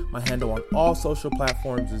personally. My handle on all social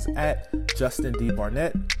platforms is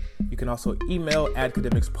 @JustinDBarnett. You can also email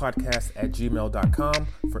adcademicspodcast@gmail.com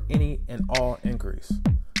for any and all inquiries.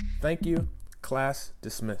 Thank you. Class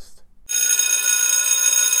dismissed.